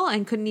Circle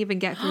and couldn't even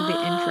get through the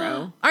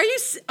intro. Are you?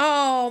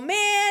 Oh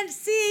man,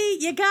 see,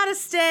 you gotta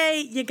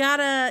stay. You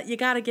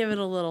gotta give it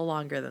a little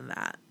longer than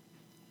that.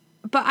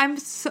 But I'm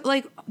so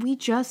like, we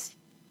just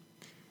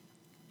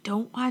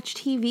don't watch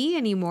TV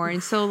anymore,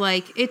 and so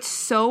like it's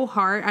so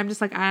hard. I'm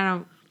just like,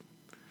 I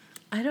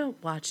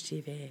don't watch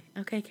TV.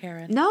 Okay,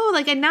 Karen. No,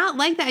 like I'm not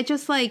like that. I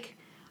just like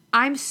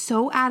I'm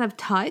so out of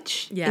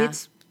touch. Yeah.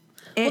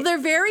 Well, they're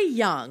very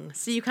young,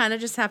 so you kind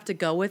of just have to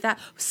go with that.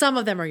 Some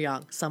of them are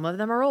young, some of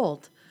them are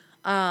old.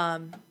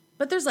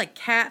 But there's like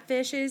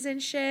catfishes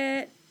and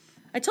shit.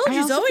 I told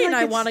you Zoe and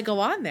I want to go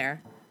on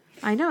there.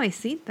 I know, I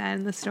see that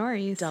in the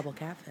stories. Double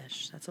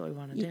catfish. That's what we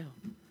want to do.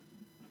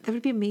 That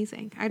would be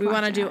amazing. We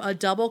want to do a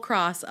double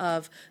cross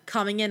of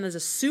coming in as a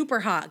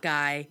super hot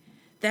guy,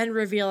 then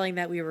revealing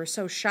that we were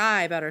so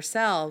shy about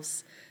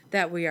ourselves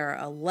that we are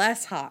a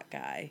less hot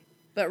guy.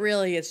 But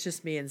really, it's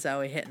just me and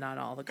Zoe hitting on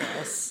all the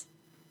girls.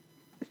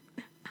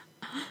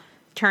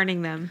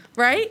 Turning them.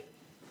 Right?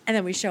 And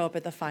then we show up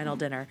at the final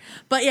dinner.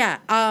 But yeah,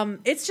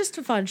 it's just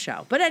a fun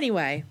show. But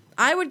anyway,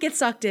 I would get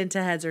sucked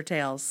into Heads or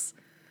Tails.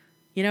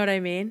 You know what I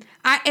mean?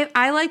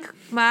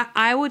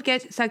 I would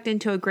get sucked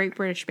into a Great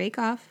British Bake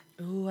Off.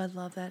 Ooh, I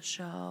love that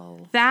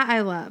show. That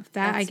I love.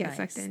 That That's I get nice.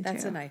 sucked into.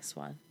 That's a nice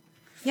one.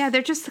 Yeah,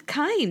 they're just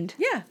kind.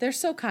 Yeah, they're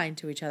so kind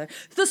to each other.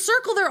 The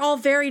Circle, they're all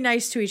very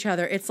nice to each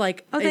other. It's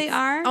like... Oh, they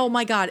are? Oh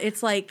my God.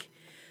 It's like...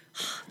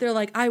 They're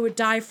like, I would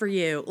die for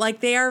you.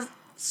 Like, they are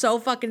so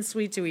fucking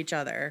sweet to each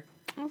other.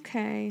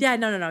 Okay. Yeah,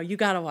 no. You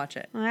gotta watch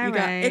it. All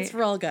right. It's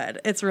real good.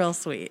 It's real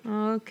sweet.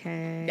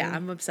 Okay. Yeah,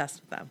 I'm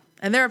obsessed with them.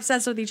 And they're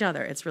obsessed with each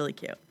other. It's really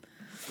cute.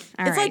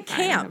 All it's right, like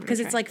camp because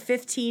it's like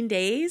 15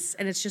 days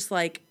and it's just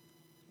like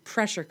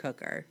pressure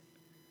cooker.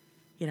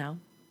 You know?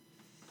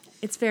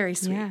 It's very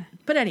sweet. Yeah.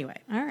 But anyway.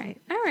 All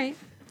right.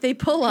 They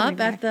pull up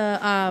at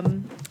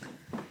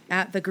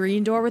the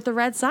green door with the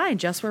red sign,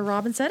 just where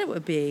Robin said it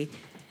would be.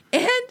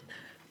 And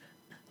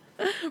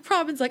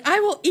Robin's like, I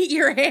will eat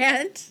your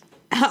hand.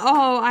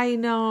 Oh, I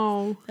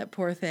know. That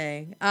poor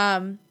thing.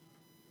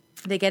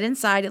 They get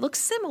inside. It looks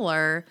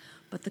similar,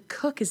 but the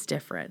cook is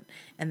different.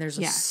 And there's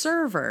a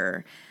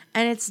server,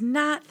 and it's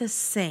not the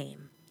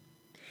same.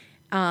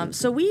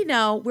 So we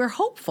know, we're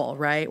hopeful,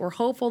 right? We're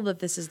hopeful that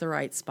this is the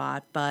right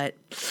spot, but...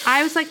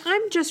 I was like,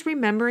 I'm just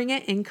remembering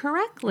it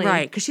incorrectly.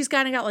 Right, because she's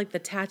kind of got like the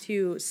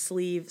tattoo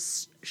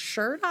sleeves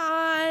shirt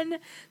on.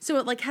 So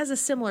it like has a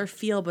similar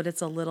feel, but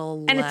it's a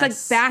little and less...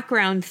 it's like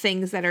background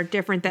things that are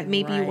different that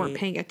maybe you weren't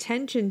paying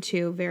attention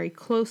to very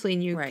closely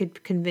and you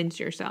could convince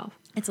yourself.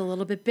 It's a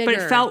little bit bigger.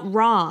 But it felt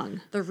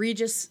wrong. The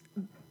Regis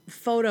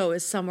photo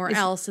is somewhere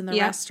else in the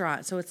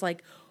restaurant. So it's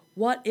like,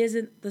 what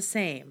isn't the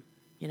same,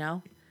 you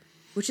know?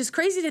 Which is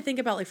crazy to think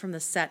about, like, from the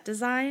set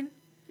design.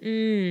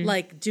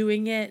 Like,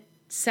 doing it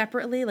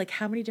separately. Like,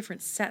 how many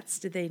different sets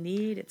did they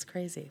need? It's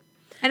crazy.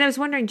 And I was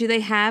wondering, do they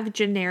have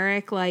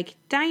generic, like,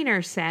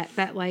 diner set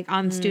that, like,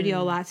 on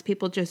studio lots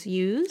people just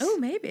use? Oh,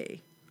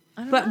 maybe.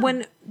 I don't know.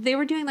 When they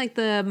were doing, like,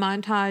 the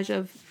montage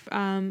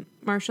of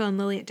Marshall and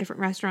Lily at different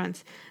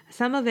restaurants,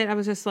 some of it I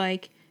was just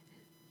like,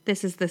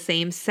 this is the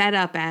same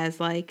setup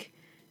as, like,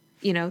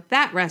 you know,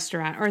 that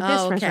restaurant or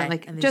this restaurant,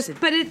 like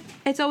but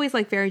it's always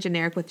like very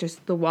generic with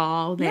just the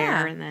wall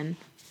there, and then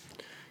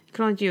you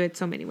can only do it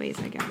so many ways,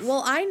 I guess.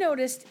 Well, I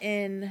noticed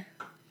in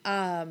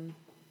the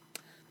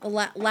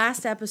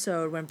last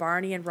episode when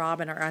Barney and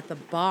Robin are at the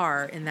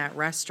bar in that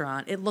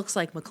restaurant, it looks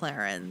like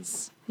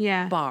McLaren's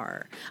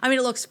bar. I mean,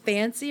 it looks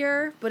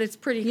fancier, but it's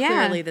pretty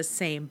clearly the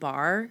same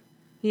bar.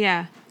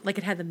 Yeah. Like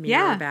it had the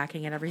mirror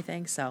backing and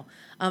everything. So,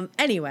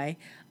 anyway,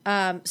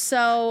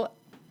 so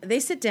they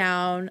sit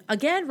down.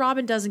 Again,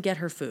 Robin doesn't get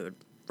her food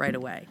right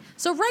away.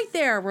 So right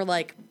there, we're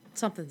like,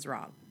 something's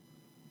wrong.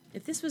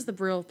 If this was the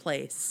real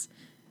place,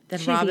 then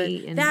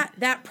Robin,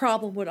 that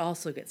problem would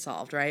also get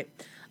solved, right?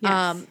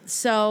 Yes.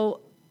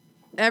 So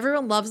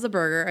everyone loves the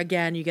burger.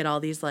 Again, you get all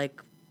these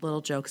like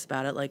little jokes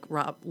about it. Like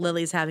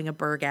Lily's having a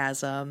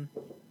burgasm.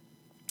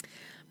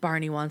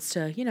 Barney wants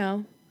to,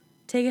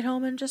 take it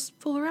home and just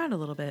fool around a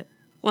little bit.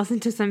 Listen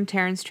to some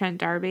Terrence Trent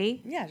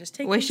D'Arby. Yeah, just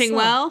take Wishing things slow.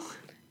 well.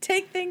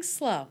 Take things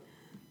slow.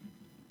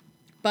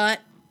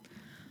 But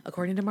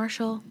according to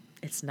Marshall,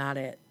 it's not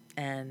it.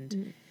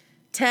 And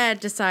Ted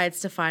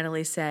decides to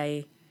finally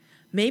say,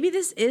 maybe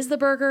this is the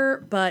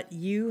burger, but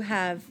you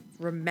have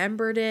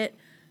remembered it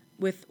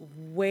with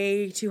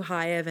way too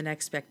high of an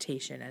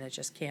expectation, and it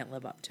just can't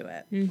live up to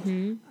it.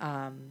 Mm-hmm.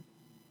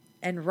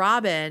 And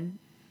Robin,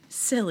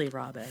 silly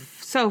Robin.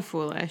 So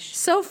foolish,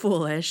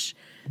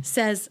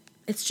 says,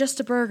 it's just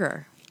a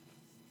burger.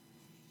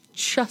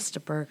 Just a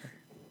burger.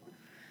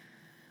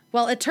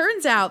 Well, it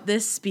turns out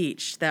this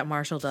speech that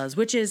Marshall does,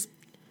 which is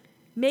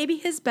maybe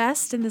his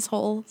best in this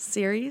whole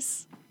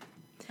series.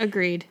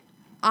 Agreed.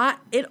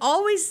 It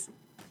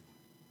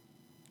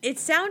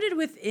sounded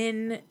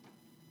within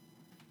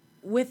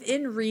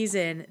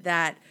reason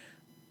that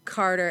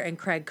Carter and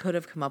Craig could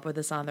have come up with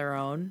this on their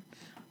own,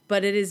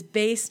 but it is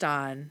based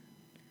on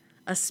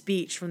a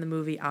speech from the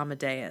movie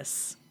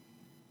Amadeus.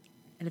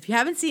 And if you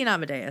haven't seen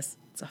Amadeus,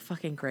 it's a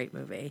fucking great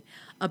movie.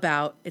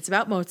 It's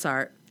about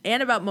Mozart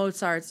and about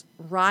Mozart's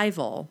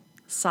rival,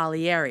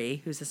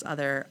 Salieri, who's this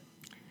other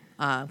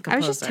composer. I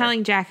was just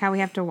telling Jack how we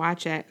have to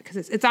watch it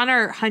because it's on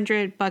our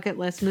 100 bucket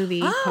list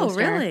movie poster.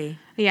 Really?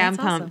 Yeah, That's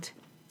I'm pumped.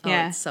 Awesome.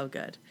 Yeah. Oh, it's so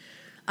good.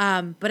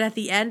 But at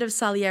the end of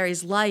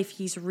Salieri's life,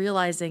 he's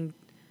realizing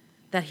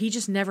that he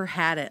just never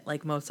had it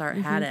like Mozart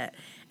had it.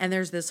 And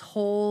there's this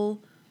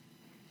whole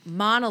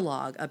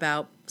monologue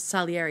about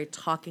Salieri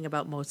talking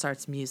about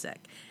Mozart's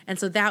music. And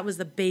so that was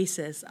the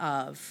basis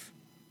of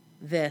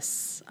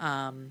this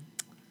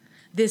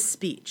this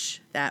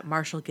speech that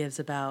Marshall gives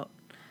about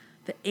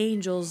the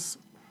angel's,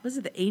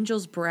 the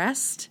angel's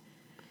breast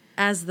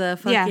as the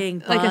fucking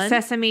bun? Like a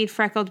sesame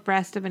freckled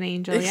breast of an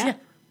angel, yeah.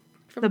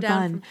 From the down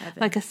bun, from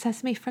heaven. like a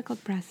sesame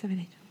freckled breast of an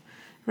angel,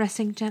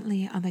 resting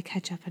gently on the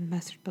ketchup and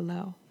mustard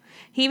below.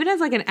 He even has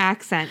like an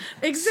accent.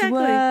 Exactly.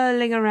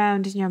 Swirling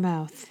around in your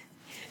mouth.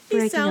 He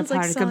Breaking sounds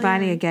apart, like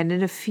combining Salieri. again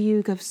in a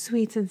fugue of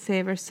sweets and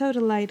savor so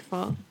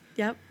delightful.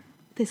 Yep.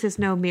 This is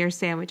no mere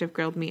sandwich of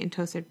grilled meat and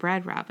toasted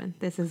bread, Robin.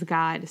 This is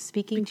God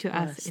speaking to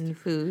us in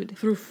food.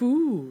 Through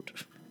food.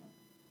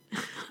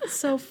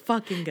 So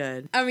fucking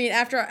good. I mean,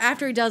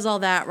 after he does all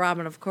that,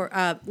 Robin, of course,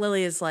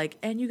 Lily is like,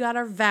 and you got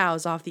our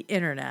vows off the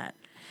internet.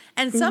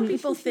 And some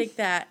people think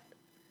that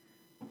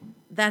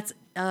that's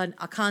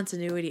a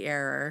continuity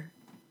error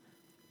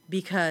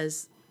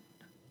because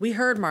we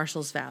heard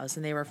Marshall's vows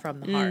and they were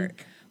from the heart.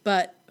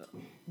 But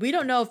we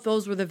don't know if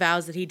those were the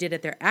vows that he did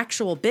at their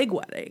actual big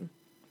wedding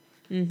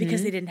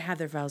because they didn't have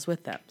their vows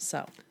with them.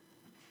 So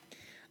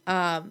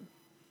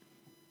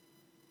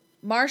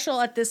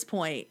Marshall at this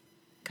point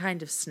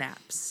kind of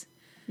snaps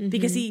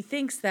because he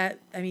thinks that,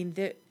 I mean,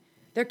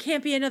 there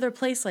can't be another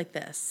place like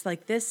this.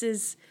 Like this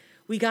is,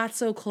 we got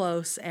so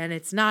close and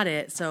it's not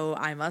it. So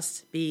I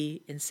must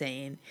be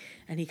insane.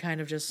 And he kind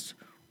of just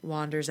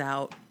wanders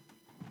out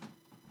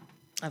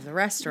of the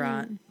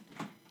restaurant.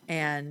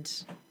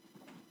 And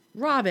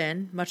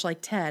Robin, much like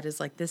Ted, is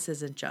like, this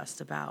isn't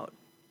just about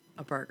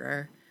a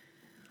burger.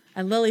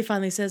 And Lily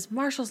finally says,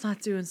 Marshall's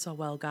not doing so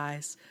well,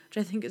 guys, which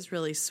I think is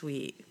really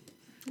sweet.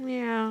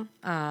 Yeah.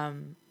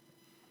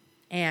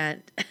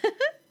 And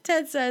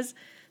Ted says,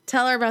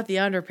 tell her about the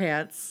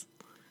underpants.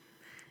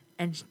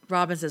 And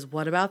Robin says,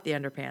 what about the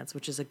underpants?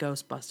 Which is a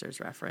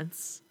Ghostbusters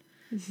reference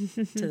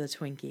to the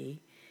Twinkie.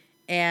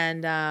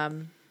 And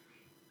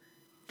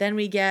then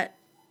we get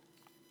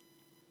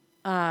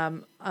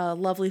a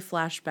lovely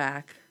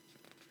flashback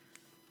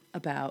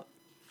about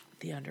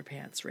the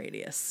underpants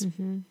radius.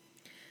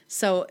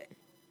 So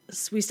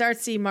we start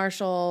to see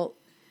Marshall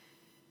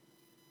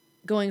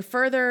going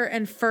further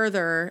and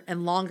further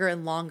and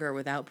longer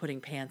without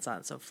putting pants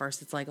on. So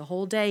first it's like a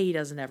whole day he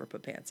doesn't ever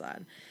put pants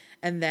on.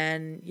 And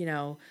then,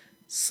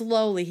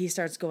 slowly he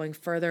starts going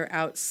further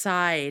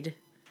outside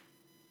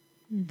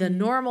the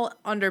normal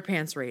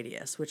underpants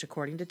radius, which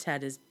according to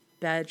Ted is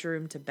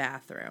bedroom to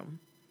bathroom.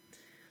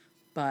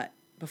 But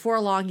before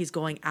long, he's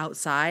going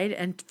outside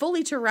and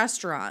fully to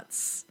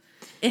restaurants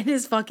in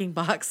his fucking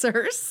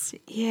boxers.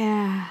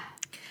 Yeah.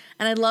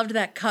 And I loved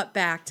that cut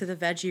back to the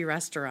veggie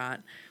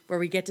restaurant where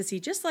we get to see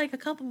just like a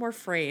couple more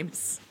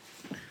frames.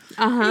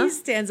 He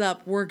stands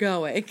up, we're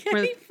going.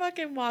 And he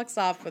fucking walks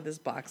off with his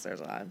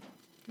boxers on.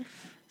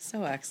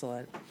 So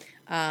excellent.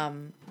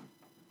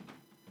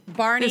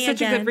 Barney It's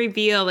such a good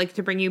reveal, like,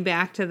 to bring you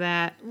back to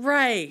that.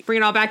 Right. Bring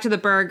it all back to the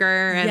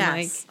burger. And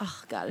Yes.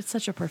 Oh, God, it's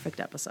such a perfect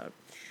episode.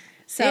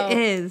 So it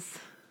is.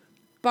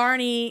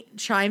 Barney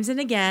chimes in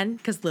again,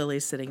 because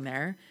Lily's sitting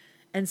there,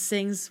 and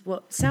sings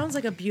what sounds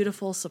like a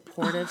beautiful,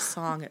 supportive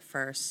song at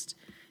first.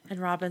 And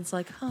Robin's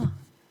like, huh.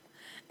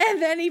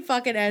 And then he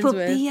fucking ends We'll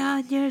with, be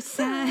on your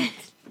side.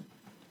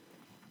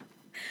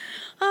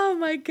 oh,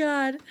 my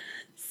God.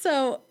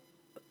 So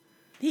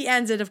he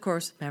ends it, of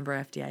course, member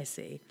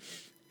FDIC.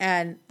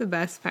 And The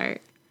best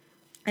part.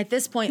 at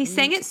this point, He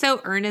sang it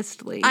so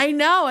earnestly. I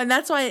know, and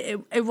that's why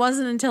it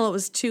wasn't until it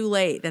was too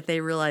late that they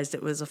realized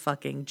it was a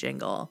fucking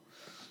jingle.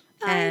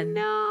 And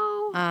I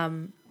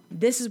know.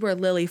 This is where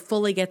Lily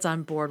fully gets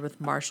on board with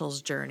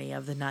Marshall's journey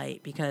of the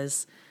night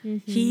because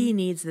he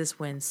needs this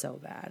win so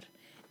bad.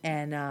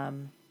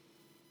 And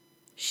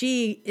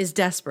she is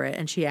desperate,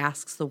 and she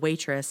asks the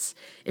waitress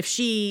if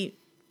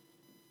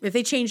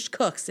they changed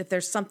cooks, if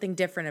there's something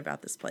different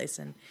about this place.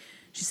 And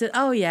she said,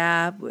 oh,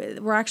 yeah,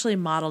 we're actually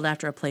modeled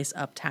after a place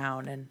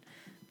uptown. And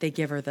they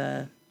give her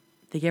the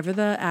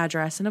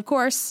address. And, of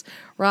course,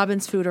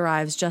 Robin's food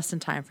arrives just in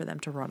time for them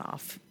to run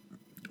off.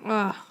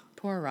 Ugh.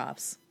 Poor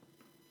Robs.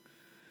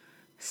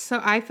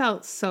 So I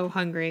felt so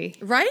hungry.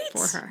 Right?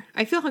 For her.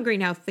 I feel hungry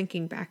now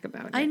thinking back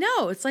about it. I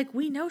know. It's like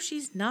we know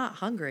she's not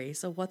hungry,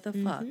 so what the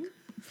fuck?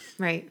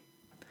 Right.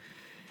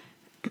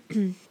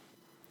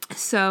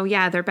 So,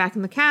 yeah, they're back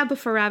in the cab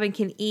before Robin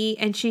can eat,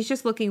 and she's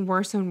just looking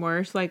worse and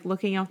worse, like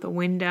looking out the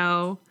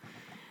window.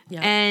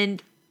 Yeah.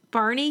 And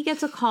Barney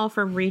gets a call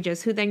from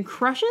Regis, who then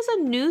crushes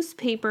a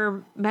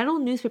metal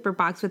newspaper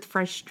box with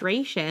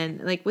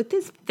frustration, like with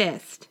his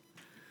fist.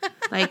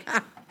 Like,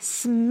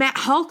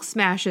 Hulk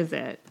smashes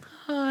it.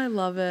 Oh, I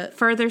love it.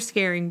 Further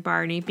scaring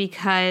Barney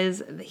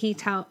because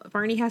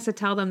Barney has to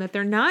tell them that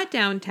they're not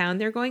downtown,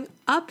 they're going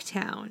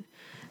uptown.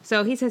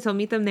 So he says he'll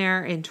meet them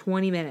there in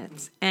 20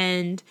 minutes.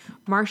 And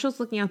Marshall's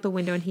looking out the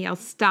window and he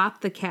yells,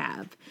 stop the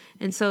cab.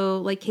 And so,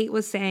 like Kate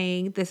was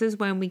saying, this is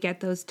when we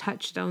get those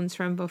touchstones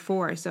from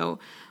before. So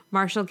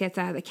Marshall gets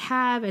out of the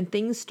cab and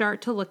things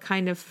start to look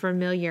kind of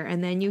familiar.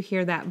 And then you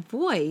hear that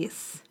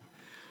voice.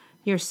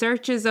 Your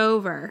search is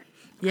over.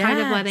 Yes. Kind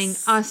of letting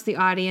us, the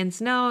audience,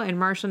 know, and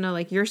Marshall know,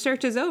 like, your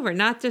search is over.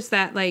 Not just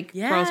that, like,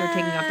 girls are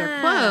taking off their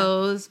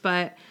clothes,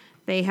 but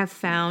they have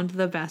found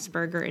the best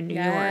burger in New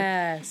York.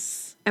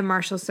 Yes. And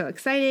Marshall's so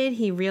excited.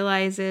 He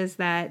realizes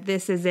that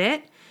this is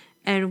it.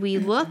 And we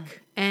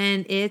look,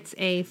 and it's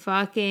a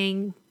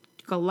fucking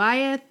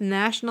Goliath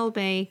National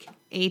Bank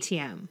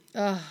ATM.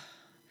 Ugh.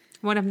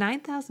 One of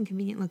 9,000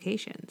 convenient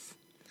locations.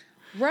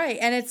 Right.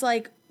 And it's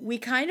like, we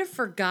kind of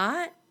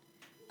forgot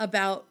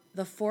about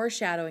the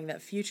foreshadowing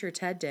that future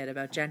Ted did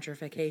about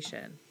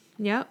gentrification.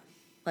 Yep.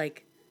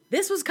 Like,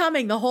 this was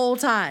coming the whole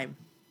time.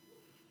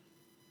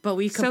 But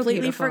we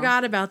completely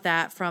forgot about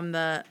that from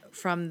the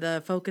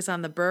focus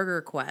on the burger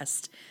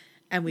quest.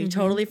 And we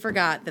totally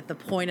forgot that the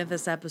point of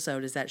this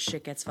episode is that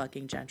shit gets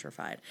fucking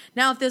gentrified.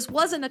 Now, if this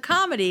wasn't a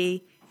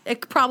comedy,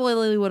 it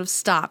probably would have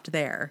stopped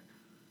there.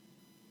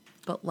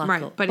 But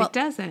luckily, right, but it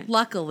doesn't.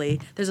 Luckily,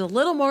 there's a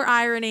little more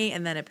irony,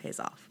 and then it pays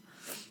off.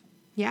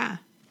 Yeah.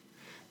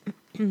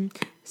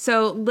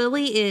 So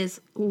Lily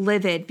is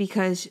livid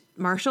because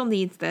Marshall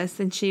needs this,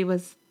 and she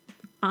was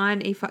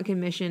on a fucking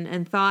mission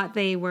and thought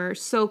they were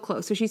so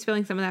close. So she's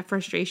feeling some of that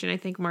frustration I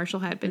think Marshall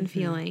had been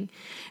feeling.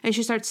 And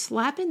she starts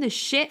slapping the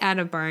shit out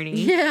of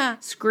Barney. Yeah.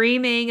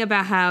 Screaming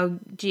about how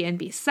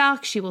GNB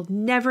sucks. She will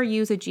never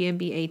use a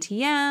GNB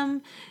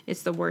ATM.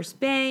 It's the worst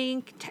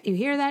bank. You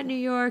hear that, New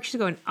York? She's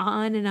going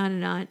on and on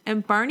and on.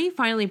 And Barney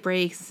finally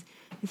breaks.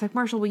 He's like,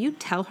 Marshall, will you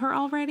tell her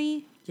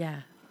already?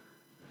 Yeah.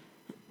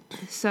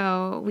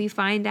 So we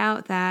find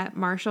out that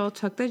Marshall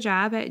took the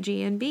job at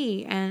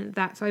GNB, and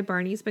that's why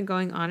Barney's been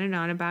going on and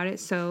on about it.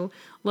 So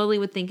Lily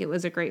would think it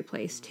was a great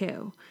place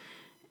too.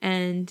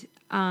 And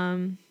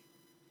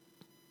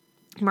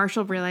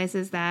Marshall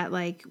realizes that,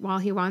 like, while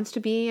he wants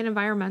to be an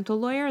environmental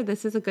lawyer,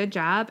 this is a good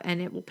job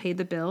and it will pay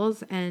the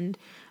bills, and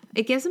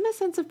it gives him a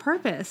sense of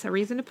purpose, a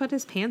reason to put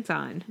his pants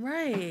on.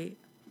 Right.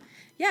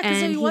 Yeah, because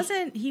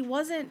he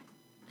wasn't,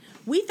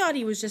 we thought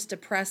he was just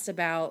depressed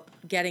about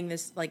getting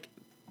this, like,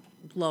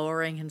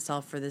 lowering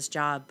himself for this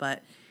job,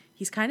 but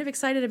he's kind of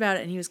excited about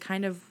it, and he was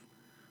kind of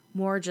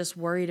more just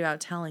worried about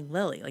telling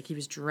Lily. Like, he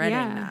was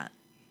dreading that.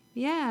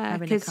 Yeah,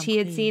 because he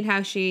had seen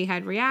how she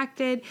had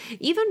reacted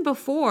even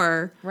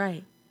before.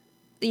 Right.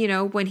 You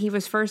know, when he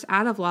was first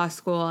out of law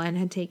school and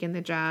had taken the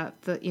job,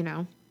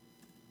 didn't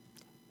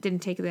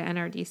take the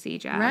NRDC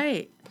job.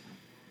 Right.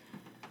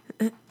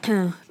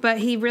 But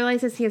he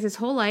realizes he has his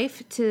whole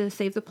life to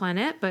save the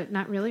planet, but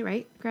not really,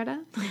 right,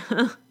 Greta?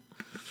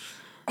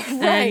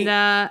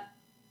 Right.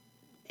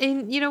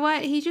 And you know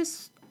what?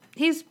 He's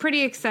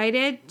pretty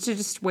excited to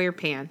just wear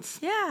pants.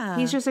 Yeah.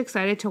 He's just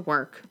excited to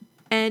work.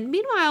 And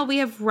meanwhile, we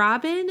have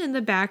Robin in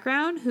the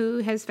background who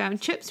has found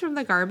chips from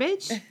the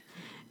garbage.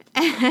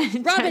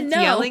 And Robin,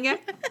 no. Yelling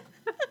at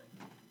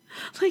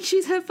like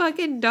she's a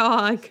fucking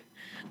dog.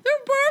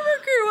 They're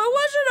barbecue.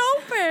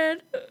 I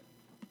wasn't open.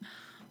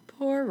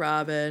 Poor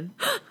Robin.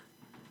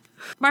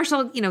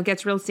 Marshall,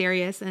 gets real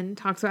serious and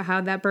talks about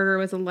how that burger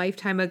was a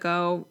lifetime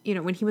ago,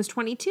 when he was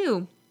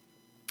 22.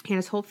 He had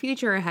his whole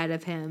future ahead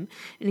of him.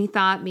 And he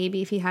thought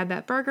maybe if he had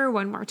that burger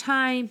one more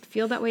time,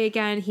 feel that way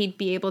again, he'd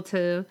be able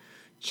to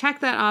check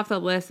that off the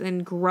list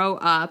and grow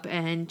up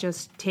and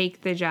just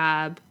take the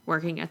job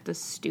working at the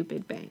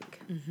stupid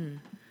bank. Mm-hmm.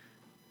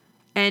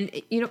 And,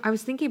 I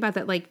was thinking about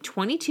that, like,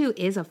 22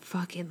 is a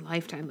fucking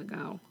lifetime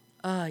ago.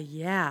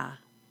 Yeah.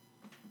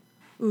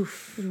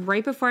 Oof.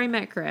 Right before I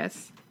met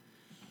Chris.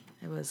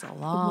 It was a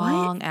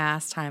long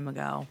ass time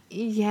ago.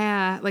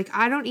 Yeah. Like,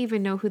 I don't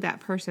even know who that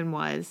person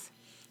was.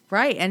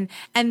 Right.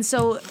 And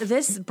so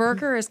this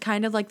burger is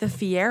kind of like the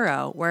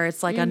Fiero, where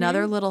it's like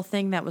another little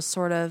thing that was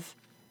sort of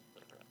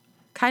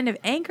kind of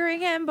anchoring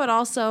him, but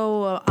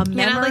also a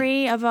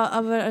memory of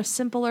a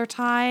simpler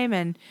time.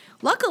 And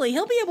luckily,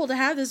 he'll be able to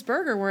have this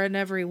burger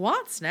whenever he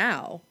wants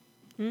now.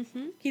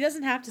 Mm-hmm. He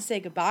doesn't have to say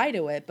goodbye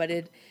to it, but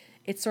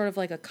it's sort of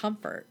like a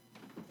comfort,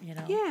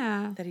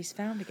 Yeah. that he's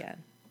found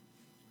again.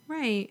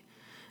 Right.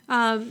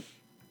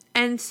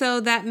 And so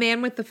that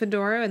man with the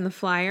fedora and the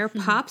flyer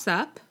pops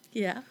up.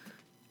 Yeah.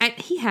 And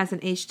he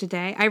hasn't aged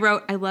today. I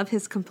wrote, I love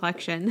his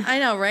complexion. I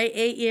know, right?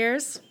 8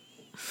 years.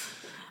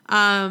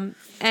 And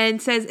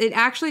says it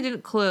actually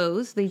didn't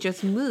close. They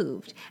just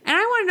moved. And I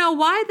want to know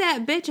why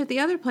that bitch at the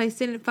other place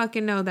didn't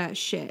fucking know that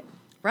shit.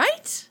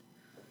 Right?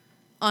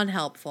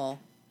 Unhelpful.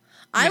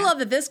 I love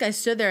that this guy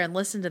stood there and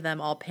listened to them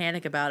all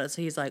panic about it.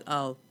 So he's like,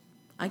 oh,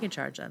 I can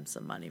charge them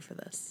some money for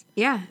this.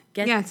 Yeah.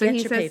 Get So he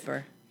your says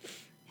paper.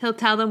 He'll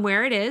tell them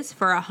where it is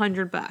for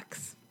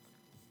 $100.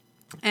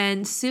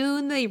 And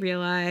soon they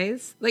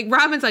realize, like,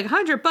 Robin's like,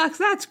 $100,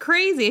 that's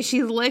crazy.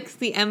 She licks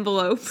the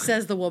envelope.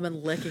 Says the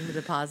woman licking the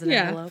deposit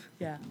envelope.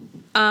 Yeah.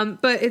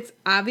 But it's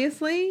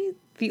obviously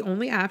the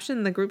only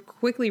option. The group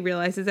quickly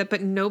realizes it,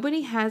 but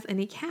nobody has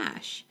any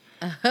cash.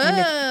 And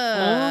if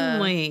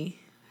only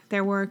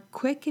there were a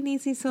quick and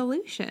easy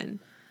solution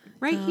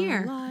right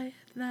here. Life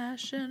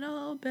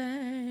National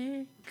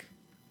Bank.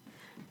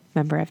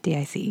 Member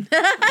FDIC.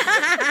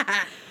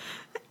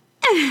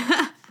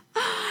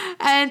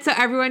 And so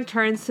everyone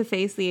turns to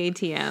face the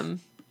ATM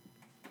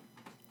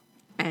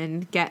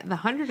and get the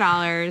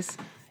 $100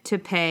 to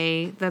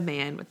pay the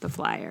man with the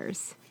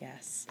flyers.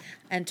 Yes.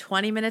 And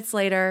 20 minutes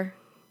later,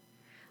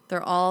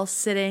 they're all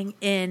sitting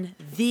in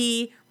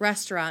the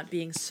restaurant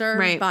being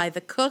served by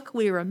the cook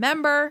we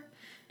remember.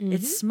 Mm-hmm.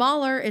 It's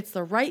smaller. It's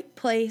the right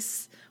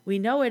place. We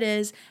know it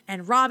is.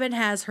 And Robin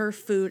has her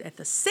food at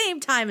the same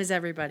time as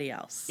everybody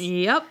else.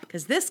 Yep.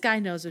 Because this guy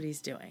knows what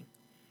he's doing.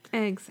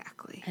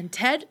 Exactly. And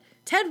Ted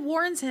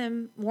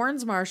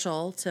warns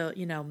Marshall to,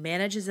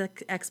 manage his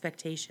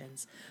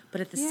expectations. But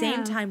at the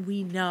same time,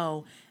 we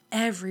know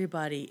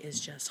everybody is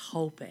just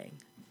hoping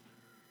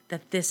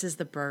that this is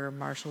the burger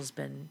Marshall's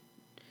been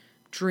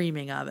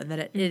dreaming of, and that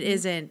it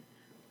isn't,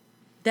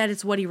 that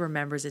it's what he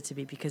remembers it to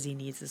be because he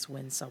needs this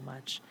win so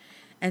much.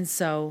 And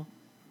so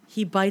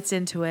he bites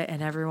into it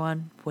and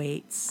everyone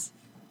waits.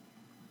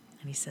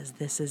 And he says,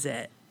 this is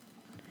it.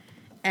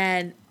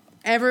 And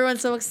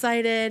everyone's so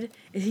excited.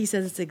 He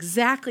says it's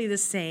exactly the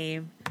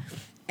same.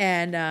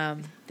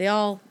 And they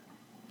all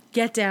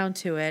get down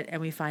to it,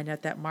 and we find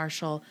out that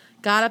Marshall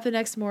got up the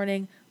next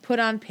morning, put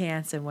on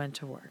pants, and went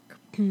to work.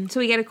 So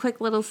we get a quick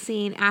little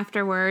scene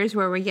afterwards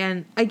where we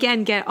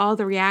again get all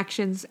the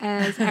reactions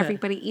as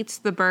everybody eats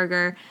the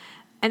burger.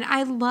 And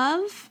I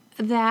love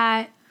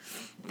that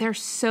they're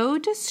so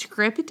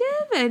descriptive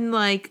and,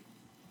 like,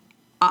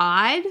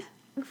 odd.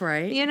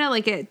 Right.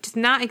 Like, it's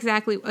not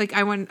exactly like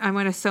I want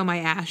to sew my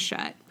ass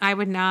shut. I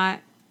would not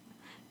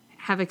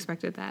have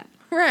expected that.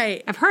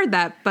 Right. I've heard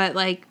that, but,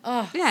 like,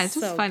 it's just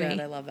so funny.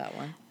 Good. I love that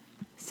one.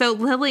 So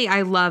Lily,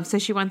 I love. So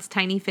she wants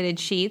tiny fitted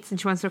sheets,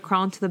 and she wants to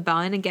crawl into the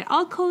bun and get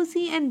all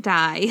cozy and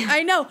die.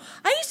 I know.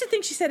 I used to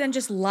think she said, and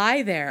just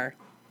lie there.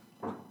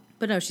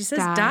 But no, she says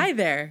die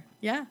there.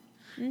 Yeah.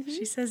 Mm-hmm.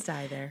 She says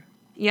die there.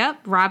 Yep.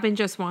 Robin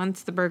just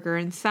wants the burger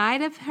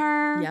inside of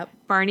her. Yep.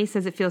 Barney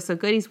says it feels so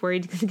good. He's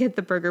worried to get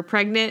the burger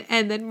pregnant.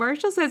 And then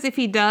Marshall says if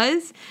he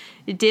does,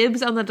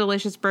 dibs on the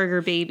delicious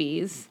burger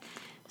babies.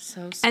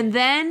 So sweet. And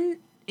then,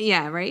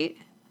 right?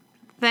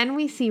 Then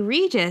we see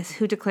Regis,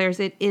 who declares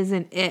it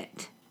isn't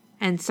it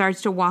and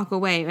starts to walk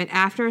away. And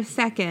after a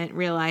second,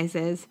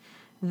 realizes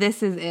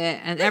this is it.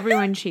 And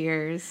everyone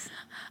cheers.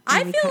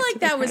 I feel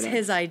like that was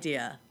his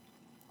idea.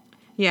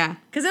 Yeah.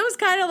 Because it was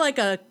kind of like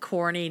a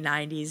corny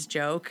 90s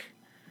joke.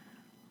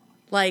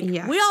 Like,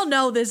 we all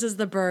know this is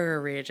the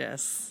burger,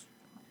 Regis.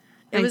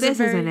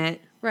 Isn't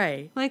it.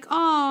 Right. Like,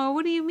 oh,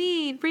 what do you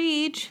mean,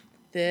 Reg?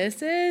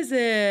 This is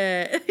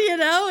it.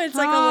 It's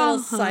like a little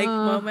psych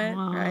moment,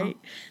 right?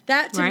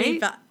 That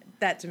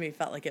to me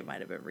felt like it might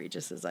have been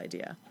Regis's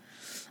idea.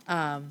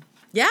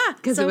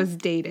 Because it was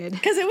dated.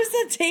 Because it was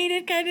a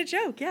dated kind of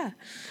joke, yeah.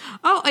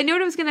 Oh, I know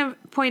what I was going to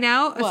point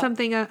out. What?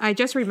 Something, I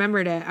just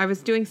remembered it. I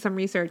was doing some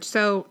research.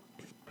 So,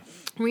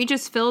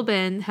 Regis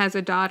Philbin has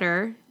a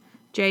daughter,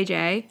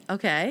 JJ.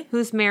 Okay.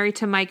 Who's married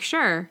to Mike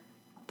Schur,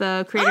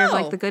 the creator of,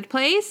 like, The Good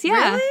Place.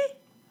 Yeah. Really?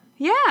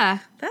 Yeah.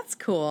 That's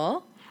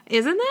cool.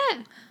 Isn't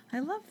it? I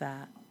love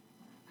that.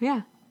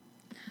 Yeah.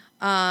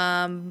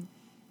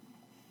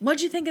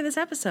 What'd you think of this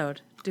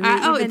episode? Do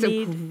it's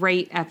a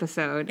great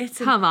episode.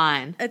 Come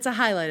on. It's a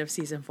highlight of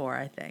season 4,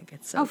 I think.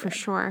 It's so for good.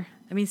 sure.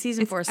 I mean,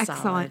 season 4 is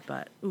excellent. solid,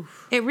 but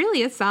oof. It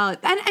really is solid.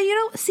 And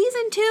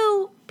season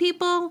 2,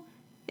 people,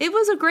 it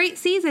was a great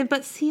season,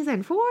 but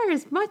season 4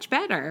 is much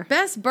better.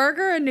 Best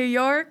burger in New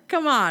York?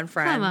 Come on,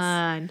 friends. Come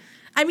on.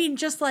 I mean,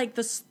 just like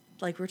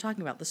like we were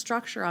talking about, the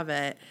structure of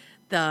it,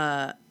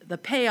 the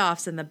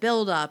payoffs and the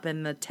build-up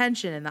and the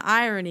tension and the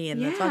irony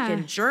and the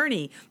fucking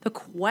journey, the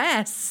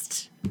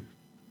quest.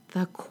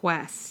 The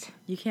quest.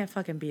 You can't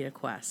fucking beat a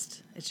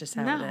quest. It's just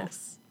how it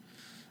is.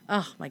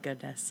 Oh, my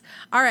goodness.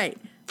 All right.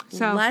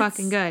 So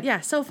fucking good. Yeah,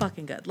 so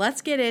fucking good.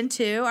 Let's get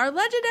into our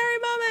legendary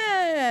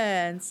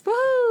moments. Woo!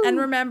 And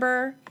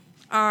remember,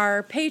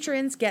 our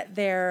patrons get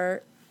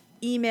their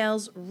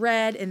emails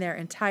read in their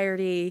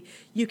entirety.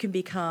 You can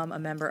become a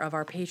member of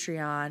our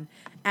Patreon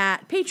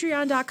at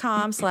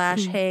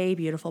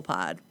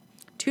patreon.com/heybeautifulpod.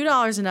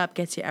 $2 and up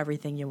gets you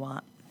everything you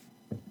want.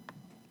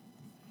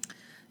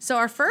 So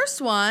our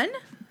first one,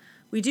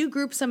 we do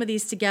group some of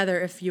these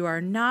together if you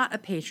are not a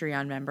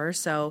Patreon member.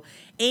 So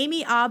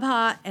Amy,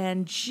 Abha,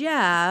 and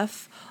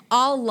Jeff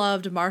all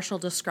loved Marshall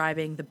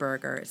describing the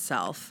burger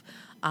itself.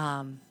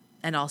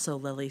 And also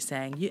Lily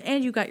saying,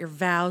 you got your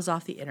vows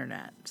off the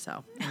internet.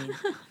 So, I mean,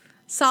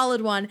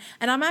 solid one.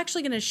 And I'm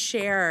actually going to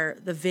share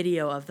the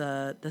video of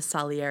the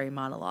Salieri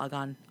monologue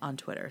on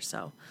Twitter.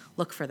 So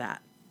look for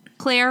that.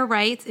 Claire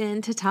writes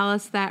in to tell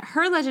us that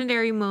her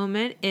legendary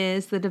moment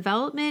is the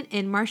development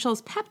in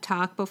Marshall's pep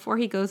talk before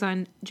he goes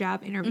on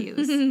job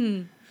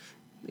interviews.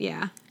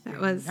 Yeah,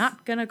 that was...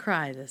 Not gonna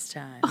cry this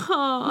time.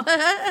 Oh.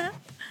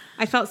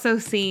 I felt so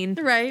seen.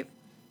 Right.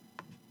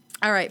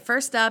 All right,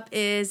 first up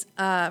is,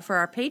 for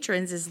our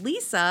patrons, is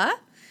Lisa.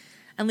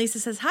 And Lisa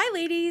says, "Hi,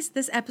 ladies.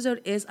 This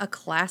episode is a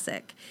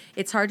classic.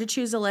 It's hard to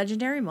choose a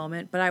legendary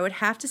moment, but I would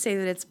have to say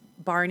that it's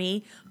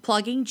Barney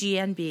plugging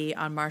GNB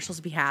on Marshall's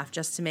behalf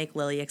just to make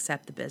Lily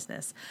accept the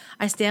business.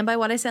 I stand by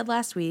what I said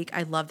last week.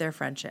 I love their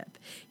friendship.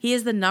 He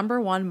is the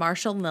 #1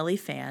 Marshall and Lily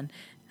fan.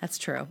 That's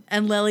true.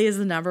 And Lily is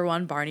the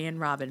 #1 Barney and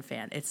Robin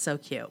fan. It's so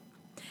cute.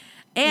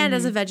 And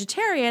as a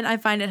vegetarian, I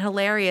find it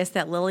hilarious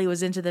that Lily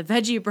was into the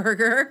veggie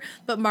burger,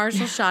 but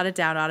Marshall shot it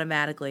down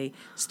automatically.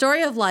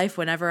 Story of life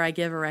whenever I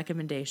give a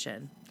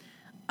recommendation.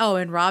 Oh,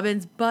 and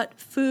Robin's butt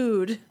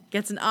food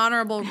gets an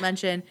honorable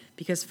mention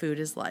because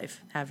food is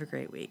life. Have a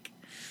great week."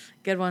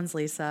 Good ones,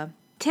 Lisa.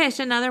 Tish,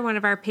 another one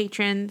of our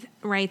patrons,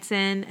 writes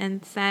in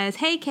and says,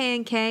 "Hey,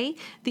 K&K,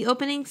 the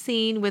opening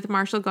scene with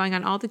Marshall going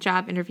on all the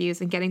job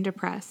interviews and getting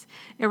depressed.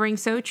 It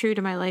rings so true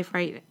to my life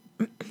right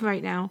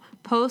now.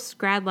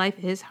 Post-grad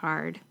life is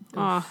hard."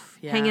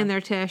 Hang in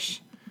there,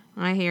 Tish.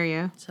 I hear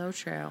you. So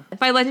true.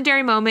 My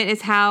legendary moment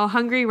is how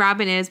hungry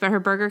Robin is, but her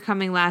burger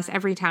coming last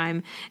every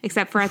time,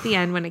 except for at the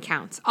end when it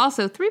counts.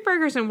 Also, 3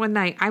 burgers in one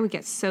night, I would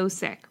get so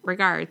sick.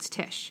 Regards,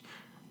 Tish.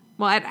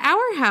 Well, at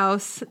our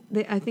house,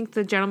 I think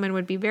the gentleman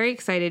would be very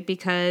excited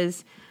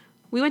because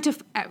we went to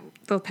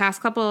the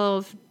past couple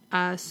of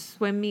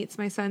swim meets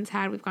my sons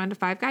had. We've gone to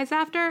Five Guys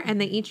after,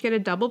 and they each get a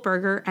double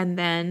burger, and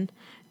then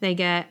they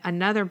get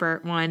another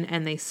one,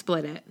 and they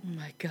split it. Oh,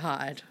 my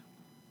God.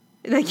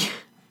 Like...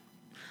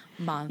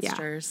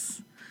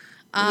 Monsters.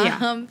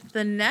 Yeah.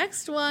 The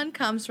next one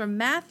comes from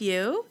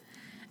Matthew,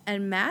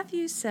 and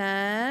Matthew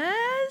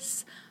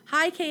says,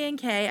 "Hi,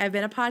 K&K. I've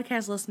been a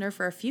podcast listener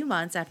for a few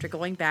months after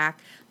going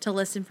back to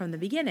listen from the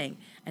beginning.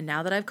 And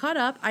now that I've caught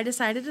up, I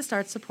decided to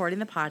start supporting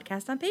the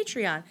podcast on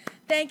Patreon."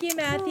 Thank you,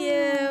 Matthew.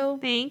 Oh,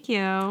 thank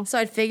you. So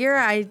I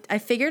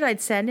figured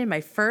I'd send in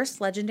my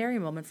first legendary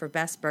moment for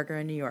Best Burger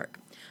in New York.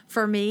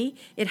 For me,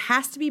 it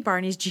has to be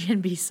Barney's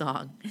GNB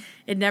song.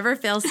 It never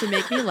fails to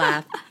make me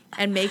laugh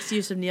and makes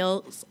use of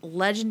Neil's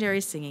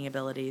legendary singing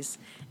abilities.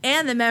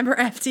 And the member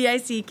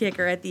FDIC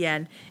kicker at the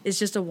end is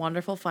just a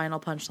wonderful final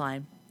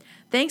punchline.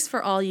 Thanks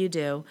for all you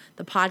do.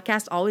 The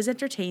podcast always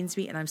entertains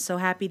me, and I'm so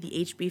happy the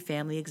HB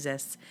family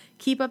exists.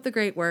 Keep up the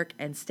great work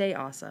and stay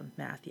awesome,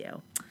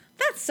 Matthew.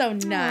 That's so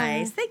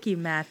nice. Thank you,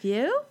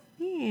 Matthew.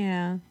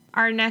 Yeah.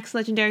 Our next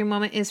legendary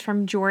moment is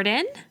from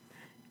Jordan.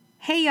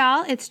 "Hey,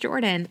 y'all, it's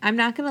Jordan. I'm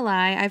not going to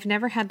lie, I've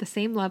never had the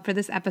same love for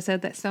this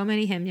episode that so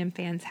many Him Yum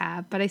fans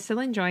have, but I still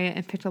enjoy it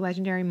and picked a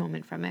legendary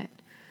moment from it.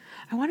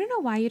 I want to know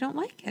why you don't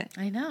like it.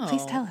 I know.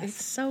 Please tell us.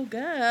 It's so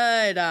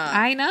good.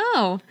 I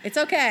know. It's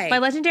okay. My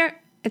legendary...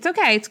 It's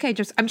okay.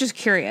 I'm just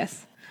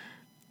curious.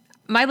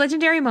 My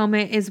legendary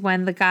moment is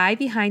when the guy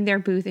behind their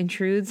booth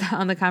intrudes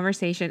on the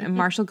conversation and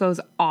Marshall goes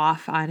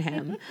off on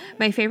him.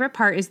 My favorite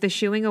part is the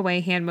shooing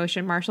away hand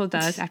motion Marshall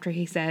does after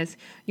he says,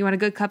 "You want a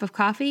good cup of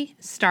coffee?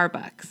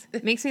 Starbucks."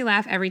 It makes me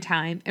laugh every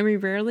time, and we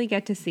rarely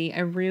get to see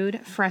a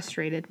rude,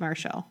 frustrated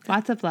Marshall.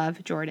 Lots of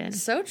love, Jordan.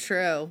 So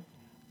true.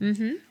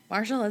 Mm-hmm.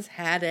 Marshall has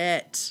had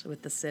it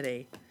with the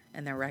city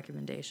and their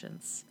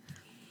recommendations.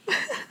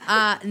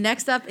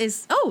 Next up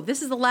is,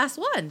 this is the last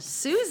one.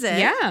 Susan.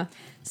 Yeah.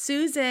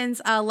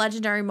 Susan's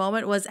legendary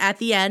moment was at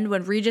the end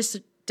when Regis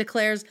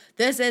declares,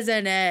 "This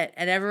isn't it,"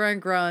 and everyone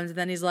groans, and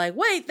then he's like,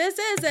 "Wait, this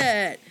is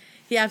it."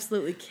 He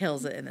absolutely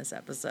kills it in this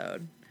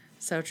episode.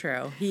 So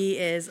true. He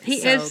is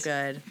so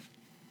good.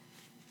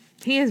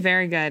 He is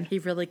very good. He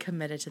really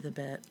committed to the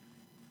bit.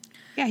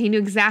 Yeah, he knew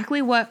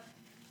exactly what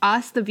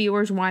us, the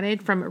viewers,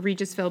 wanted from a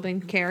Regis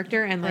Philbin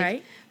character and, like,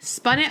 Right.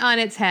 spun it on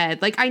its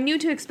head. Like, I knew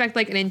to expect,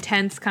 like, an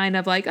intense kind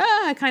of, like,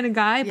 kind of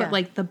guy, Yeah. but,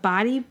 like, the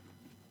body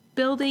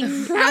building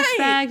Right.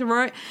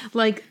 aspect,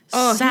 like,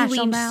 he Satchel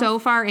leaned mouth. so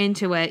far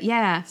into it.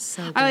 Yeah.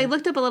 So Oh, I good.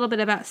 looked up a little bit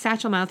about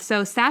Satchel Mouth.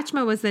 So,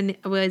 Satchma was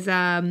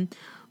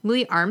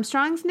Louis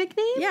Armstrong's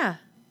nickname, Yeah.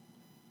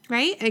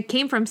 right? It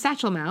came from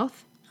Satchel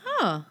Mouth.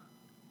 Oh.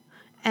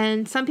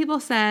 And some people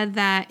said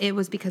that it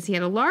was because he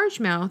had a large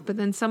mouth, but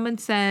then someone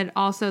said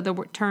also the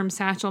term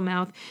satchel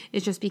mouth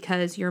is just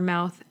because your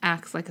mouth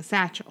acts like a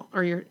satchel,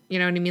 or you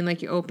know what I mean?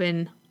 Like you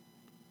open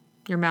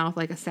your mouth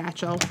like a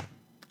satchel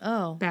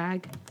Oh.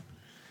 bag.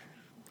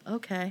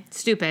 Okay.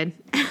 Stupid.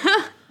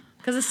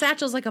 Because a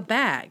satchel's like a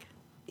bag.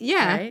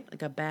 Yeah. Right?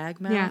 Like a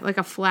bag mouth. Yeah, like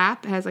a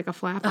flap. It has like a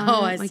flap on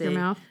Oh, it, I like see. your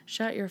mouth.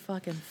 Shut your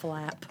fucking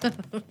flap.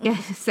 Yeah,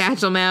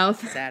 satchel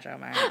mouth. Satchel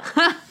mouth.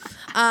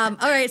 All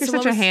right. You're so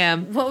such a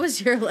ham. What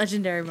was your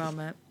legendary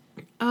moment?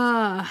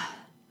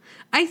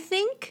 I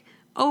think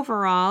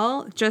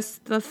overall,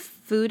 just the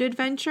food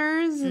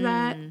adventures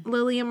that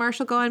Lily and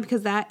Marshall go on,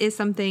 because that is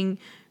something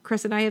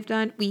Chris and I have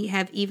done. We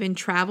have even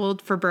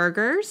traveled for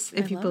burgers,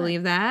 if you love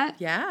believe that.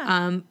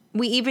 Yeah.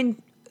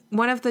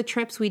 One of the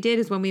trips we did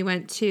is when we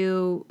went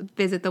to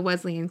visit the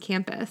Wesleyan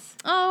campus.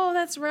 Oh,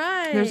 that's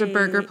right. There's a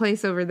burger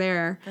place over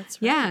there.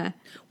 That's right. Yeah.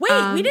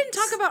 Wait, we didn't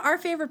talk about our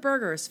favorite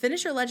burgers.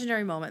 Finish your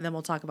legendary moment, and then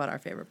we'll talk about our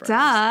favorite burgers.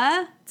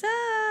 Duh.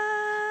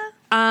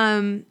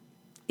 Duh.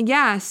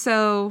 Yeah,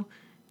 so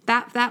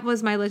that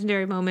was my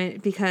legendary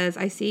moment because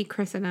I see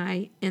Chris and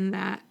I in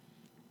that,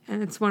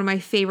 and it's one of my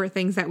favorite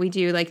things that we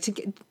do, like to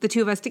get the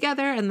two of us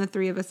together and the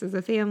three of us as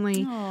a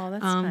family. Oh,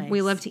 that's nice.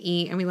 We love to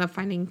eat and we love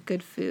finding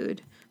good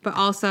food, but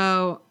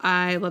also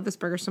I love this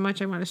burger so much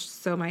I want to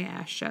sew my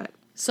ass shut.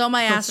 So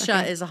my ass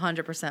second. shut is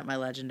 100% my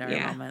legendary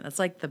Yeah. moment. That's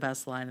like the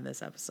best line of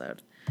this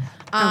episode.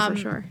 For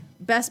sure.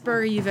 Best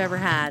burger you've ever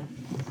had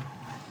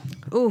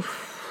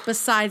Oof.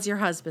 besides your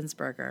husband's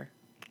burger.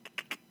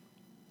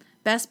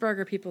 Best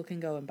burger people can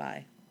go and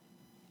buy.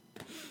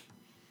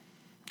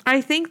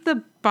 I think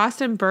the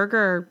Boston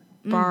Burger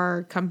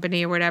Bar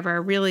Company or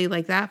whatever, really,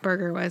 like, that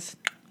burger was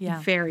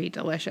very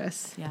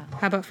delicious. Yeah.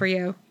 How about for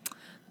you?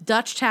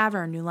 Dutch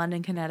Tavern, New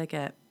London,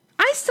 Connecticut.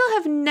 I still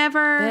have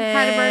never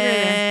had a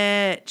burger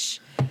there. Bitch.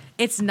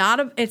 It's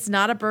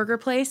not a burger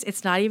place.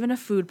 It's not even a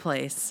food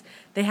place.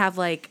 They have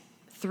like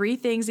 3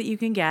 things that you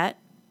can get,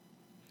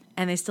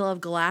 and they still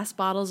have glass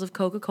bottles of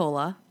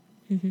Coca-Cola.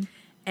 Mm-hmm.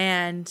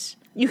 And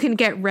You can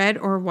get red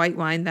or white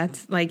wine.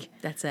 That's like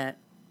that's it.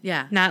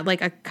 Yeah. not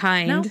like a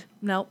kind.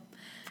 Nope.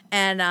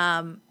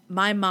 And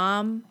my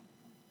mom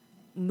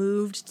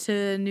moved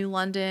to New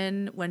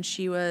London when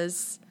she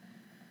was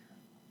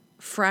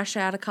fresh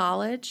out of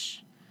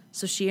college.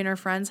 So she and her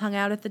friends hung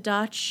out at the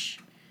Dutch.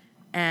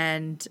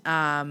 And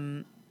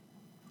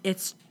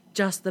it's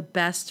just the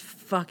best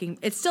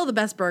it's still the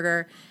best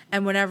burger.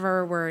 And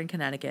whenever we're in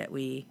Connecticut,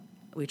 we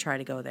try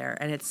to go there.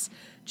 And it's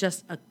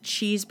just a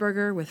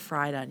cheeseburger with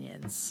fried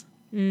onions.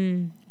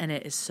 And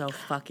it is so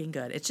fucking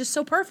good. It's just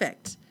so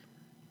perfect.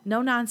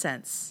 No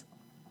nonsense.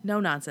 No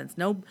nonsense.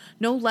 No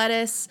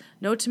lettuce,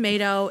 no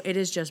tomato. It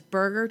is just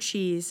burger,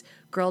 cheese,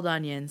 grilled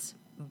onions,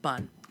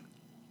 bun.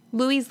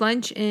 Louis'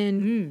 Lunch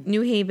in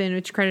New Haven,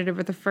 which credited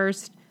with the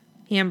first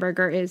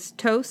hamburger, is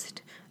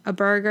toast, a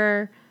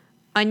burger,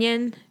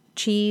 onion,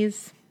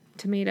 cheese,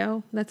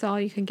 tomato. That's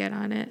all you can get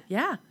on it.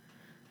 Yeah.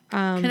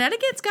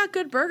 Connecticut's got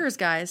good burgers,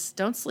 guys.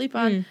 Don't sleep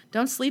on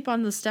the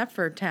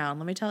Stepford town,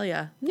 let me tell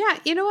you. Yeah,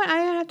 you know what? I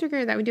have to agree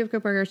with that. We do have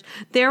good burgers.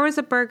 There was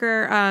a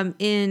burger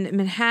in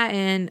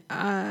Manhattan,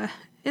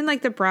 in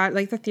like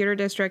the theater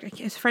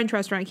district. It's a French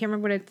restaurant. I can't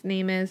remember what its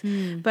name is,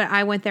 but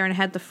I went there and I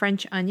had the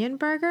French onion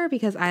burger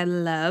because I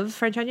love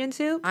French onion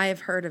soup. I have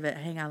heard of it.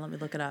 Hang on, let me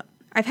look it up.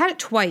 I've had it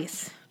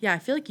twice, Yeah, I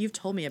feel like you've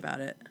told me about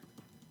it.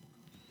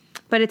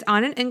 but it's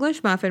on an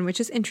English muffin, which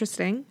is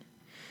interesting.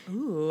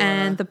 Ooh.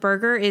 And the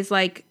burger is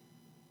like,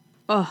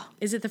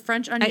 Is it the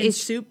French onion it's-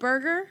 soup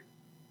burger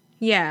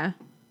yeah.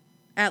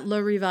 at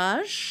Le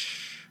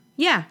Rivage?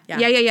 Yeah. Yeah.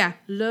 Yeah.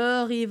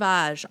 Le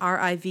Rivage,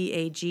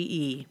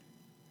 Rivage.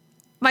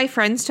 My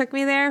friends took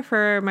me there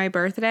for my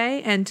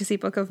birthday and to see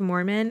Book of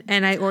Mormon,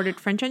 and I ordered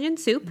French onion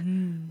soup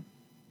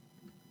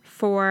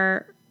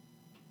for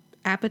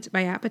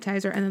my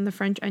appetizer, and then the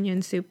French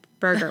onion soup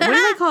burger. What did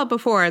I call it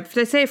before? Did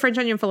I say French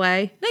onion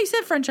filet? No, you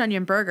said French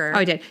onion burger. Oh,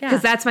 I did. Yeah.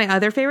 Because that's my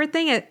other favorite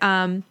thing.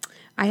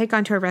 I had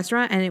gone to a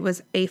restaurant, and it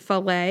was a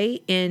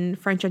filet in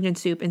French onion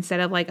soup instead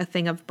of like a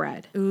thing of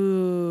bread.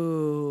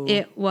 Ooh.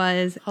 It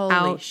was Holy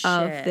out shit.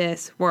 of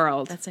this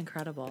world. That's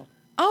incredible.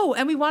 Oh,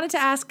 and we wanted to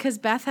ask, because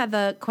Beth had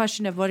the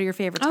question of what are your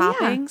favorite Oh,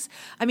 yeah. toppings?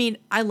 I mean,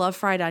 I love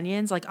fried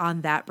onions, like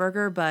on that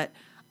burger, but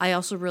I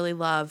also really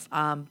love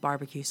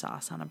barbecue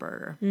sauce on a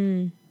burger.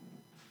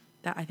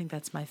 That I think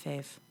that's my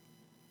fave.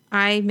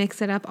 I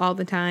mix it up all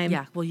the time.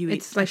 Yeah, well, you eat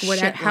it's like a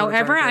whatever, shitload of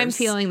however I'm burgers.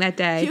 feeling that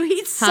day. You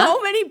eat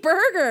so many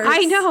burgers.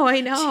 I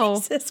know.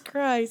 Jesus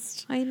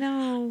Christ. I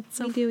know.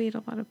 So we do eat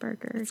a lot of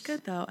burgers. It's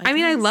good though. I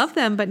mean, I love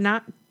them, but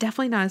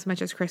definitely not as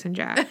much as Chris and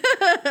Jack.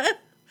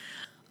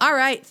 All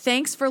right.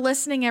 Thanks for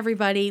listening,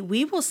 everybody.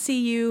 We will see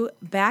you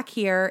back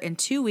here in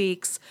 2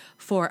 weeks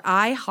for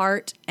I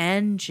Heart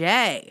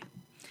NJ.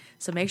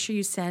 So make sure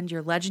you send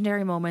your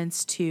legendary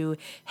moments to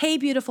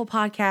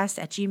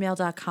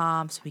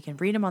heybeautifulpodcast@gmail.com so we can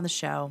read them on the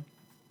show.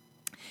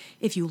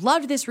 If you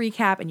loved this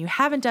recap and you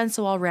haven't done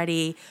so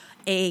already,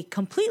 a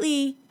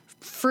completely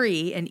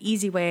free and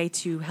easy way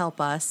to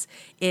help us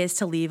is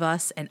to leave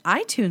us an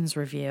iTunes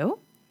review.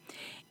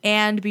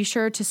 And be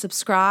sure to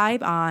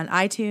subscribe on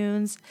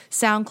iTunes,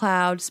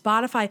 SoundCloud,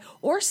 Spotify,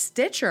 or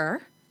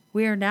Stitcher.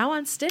 We are now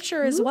on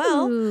Stitcher as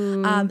well,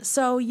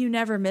 so you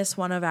never miss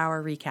one of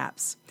our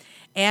recaps.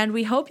 And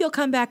we hope you'll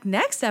come back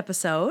next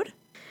episode.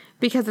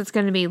 Because it's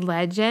going to be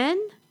legend.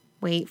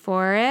 Wait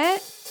for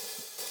it.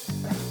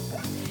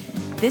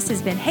 This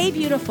has been Hey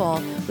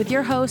Beautiful with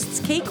your hosts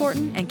Kate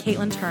Gorton and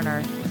Caitlin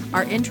Turner.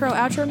 Our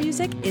intro-outro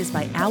music is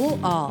by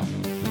Owl All.